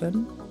we end it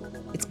on,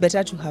 it's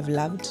better to have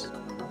loved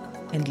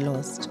and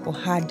lost, or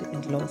had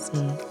and lost,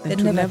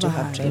 than never to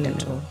have tried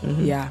at all.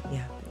 Yeah.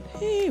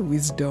 Hey,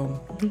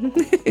 wisdom.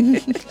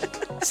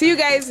 See you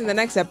guys in the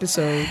next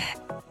episode.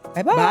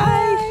 Bye-bye.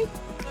 Bye.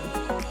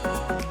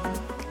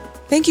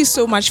 Thank you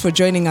so much for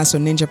joining us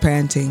on Ninja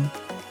Parenting.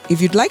 If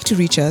you'd like to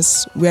reach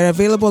us, we are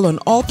available on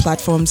all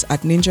platforms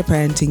at Ninja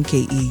Parenting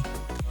KE.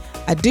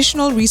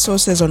 Additional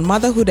resources on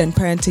motherhood and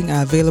parenting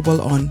are available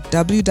on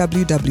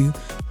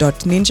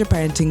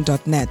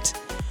www.ninjaparenting.net.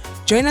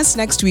 Join us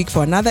next week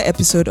for another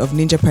episode of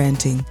Ninja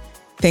Parenting.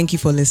 Thank you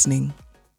for listening.